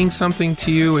it's meaning something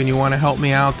to you and you want to help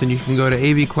me out, then you can go to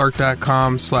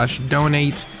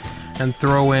avclark.com/donate and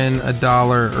throw in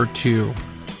 $1 or $2.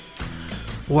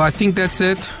 Well, I think that's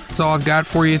it. That's all I've got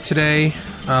for you today.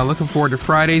 Looking forward to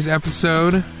Friday's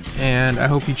episode, and I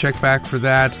hope you check back for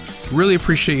that. Really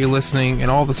appreciate you listening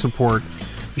and all the support.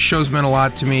 The show's meant a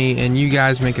lot to me, and you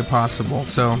guys make it possible.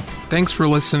 So thanks for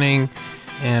listening,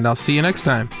 and I'll see you next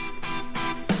time.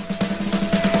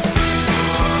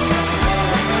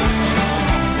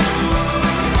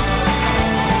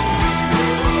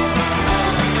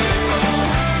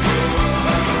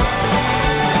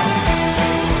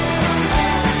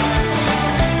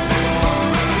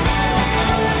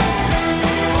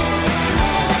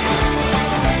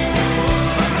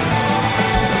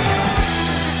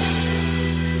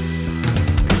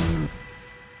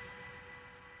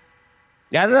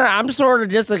 I don't know, I'm sort of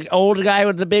just an old guy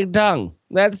with a big tongue.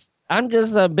 I'm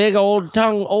just a big old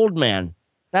man.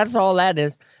 That's all that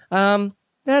is.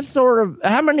 That's sort of,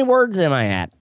 how many words am I at?